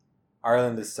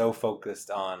Ireland is so focused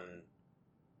on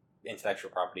intellectual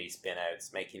property spin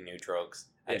outs, making new drugs,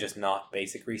 and Yeah. just not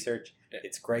basic research. Yeah.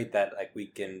 It's great that we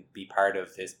can be part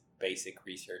of this basic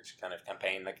research kind of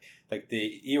campaign, like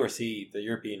the ERC, the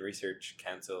European Research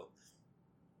Council.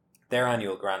 Their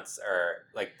annual grants are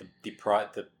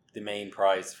the main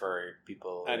prize for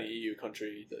people. Any EU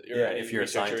country, If you're a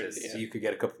scientist, yeah. you could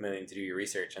get a couple million to do your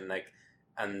research, and that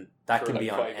For can be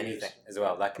on 5 anything years. as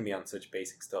well. That can be on such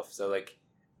basic stuff. So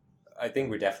I think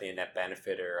we're definitely a net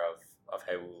benefiter of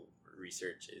how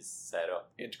research is set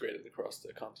up. Integrated across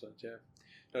the continent. Yeah,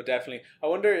 no, definitely. I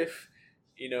wonder if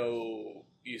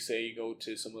you say you go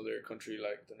to some other country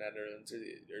like the Netherlands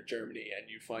or Germany, and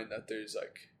you find that there's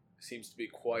seems to be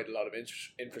quite a lot of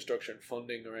infrastructure and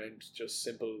funding around just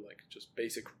simple just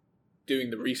basic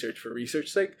doing the research for research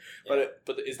sake. Yeah.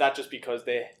 But is that just because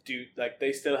they do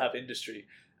they still have industry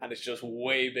and it's just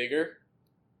way bigger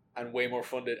and way more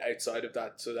funded outside of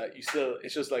that, so that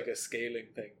it's just like a scaling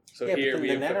thing. So Yeah, here but we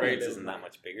the have very Netherlands little isn't that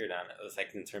much bigger than it was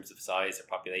in terms of size or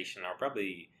population or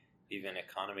probably even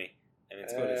economy. I mean,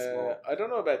 it's quite small. I don't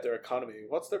know about their economy.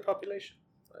 What's their population?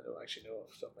 I don't actually know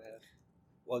off the top of my head.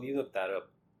 Well, you look that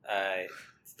up. I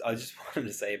just wanted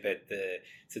to say about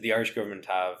the Irish government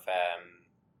have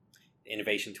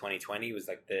Innovation 2020 was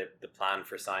the plan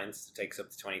for science to take us up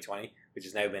to 2020, which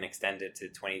has now been extended to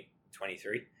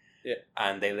 2023. Yeah.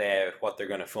 And they lay out what they're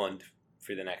going to fund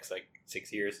for the next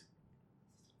 6 years.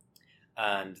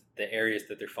 And the areas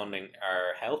that they're funding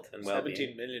are health and well-being.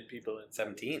 17 million people in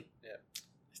 17? Yeah. I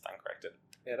stand corrected.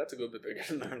 Yeah, that's a good bit bigger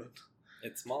than Ireland.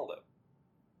 It's small though.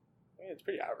 Yeah, it's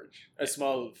pretty average.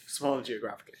 Small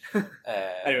geographically. Uh,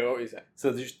 Anyway, what were you saying?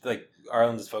 So there's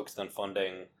Ireland is focused on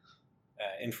funding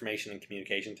information and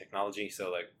communication technology,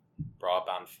 so like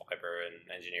broadband, fiber,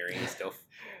 and engineering and stuff.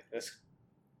 Let's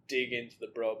dig into the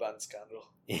broadband scandal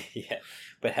Yeah,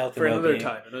 but health for and another well-being,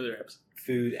 time, another episode.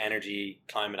 food, energy,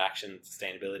 climate action,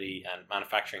 sustainability, and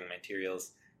manufacturing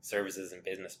materials, services, and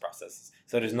business processes.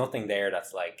 So there's nothing there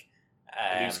that's like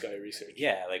Blue sky research.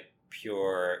 yeah, like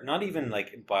pure, not even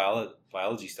like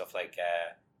biology stuff, like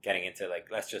getting into like,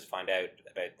 let's just find out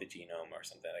about the genome or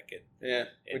something like it. Yeah,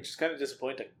 which is kind of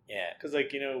disappointing. Yeah, Because,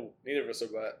 like, neither of us are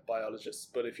biologists,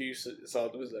 but if you saw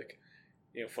there was, like,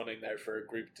 funding there for a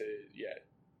group to,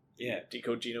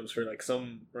 decode genomes for, like,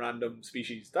 some random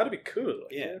species, that'd be cool.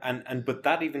 Like, yeah, and but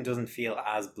that even doesn't feel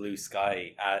as blue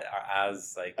sky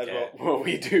as like as what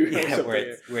we do. yeah, or where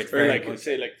it's or very like, much,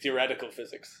 say, like, theoretical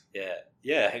physics.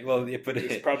 yeah. Well, but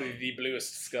It's probably the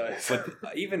bluest skies.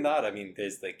 but even that, I mean,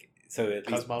 there's like, so at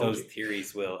least Cosmology. those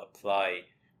theories will apply.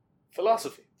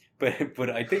 Philosophy. But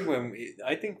I think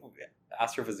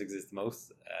astrophysics is the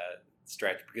most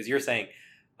stretch, because you're saying,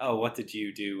 oh, what did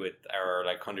you do with our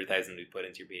like 100,000 we put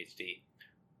into your PhD?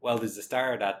 Well, there's a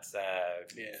star that's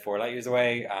 4 light years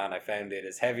away, and I found it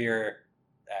is heavier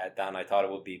than I thought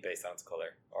it would be based on its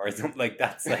color, or something like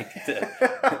that's like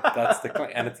that's the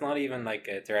claim. And it's not even like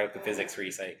a theoretical physics where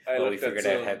you say, well, we figured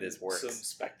out how this works. Some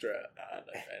spectra, and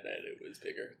I found out it was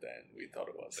bigger than we thought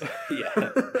it was.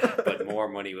 Yeah, but more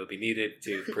money will be needed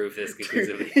to prove this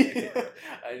conclusively.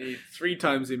 I need 3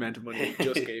 times the amount of money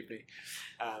you just gave me.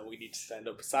 We need to send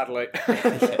up a satellite.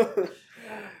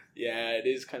 Yeah, it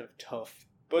is kind of tough.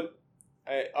 But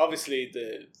obviously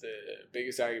the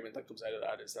biggest argument that comes out of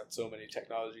that is that so many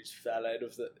technologies fell out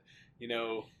of the,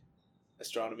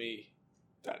 astronomy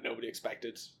that nobody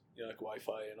expected. Like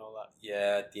Wi-Fi and all that.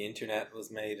 Yeah, the internet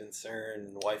was made in CERN,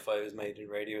 and Wi-Fi was made in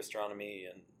radio astronomy,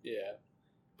 and yeah,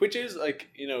 which is like,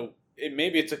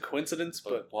 maybe it's a coincidence,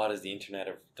 but what has the internet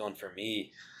have done for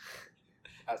me?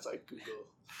 as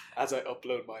I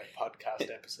upload my podcast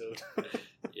episode.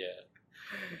 Yeah.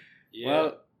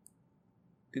 Well,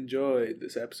 enjoy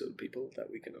this episode, people, that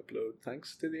we can upload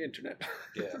thanks to the internet.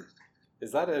 Yeah.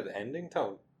 Is that an ending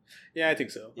tone? Yeah, I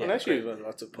think so. Yeah, Unless you have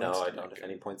lots of points. No, I to don't make. have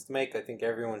any points to make. I think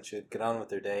everyone should get on with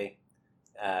their day.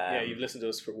 Yeah, you've listened to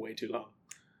us for way too long.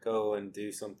 Go and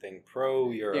do something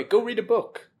pro Europe. Yeah, go read a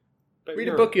book. Read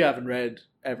a book you haven't read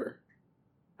ever.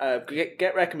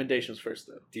 Get recommendations first,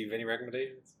 though. Do you have any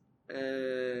recommendations?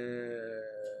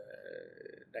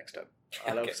 Next time.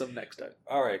 I'll have some next time.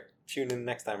 All right. Tune in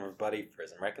next time, everybody, for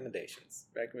some recommendations.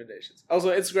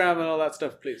 Also, Instagram and all that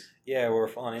stuff, please. Yeah, we're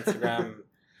on Instagram,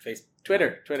 Facebook.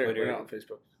 Twitter. We're not on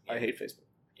Facebook. Yeah. I hate Facebook.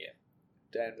 Yeah.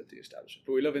 Down with the establishment.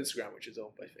 But we love Instagram, which is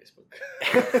owned by Facebook.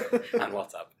 And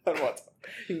WhatsApp. And WhatsApp.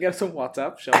 You can get us on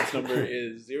WhatsApp. Sean's number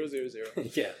is 000.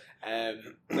 Yeah.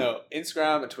 No,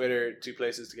 Instagram and Twitter, 2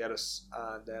 places to get us.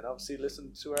 And then obviously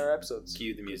listen to our episodes.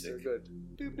 Cue the music. They're good.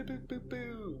 Boo, boo, boo, boo,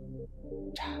 boo.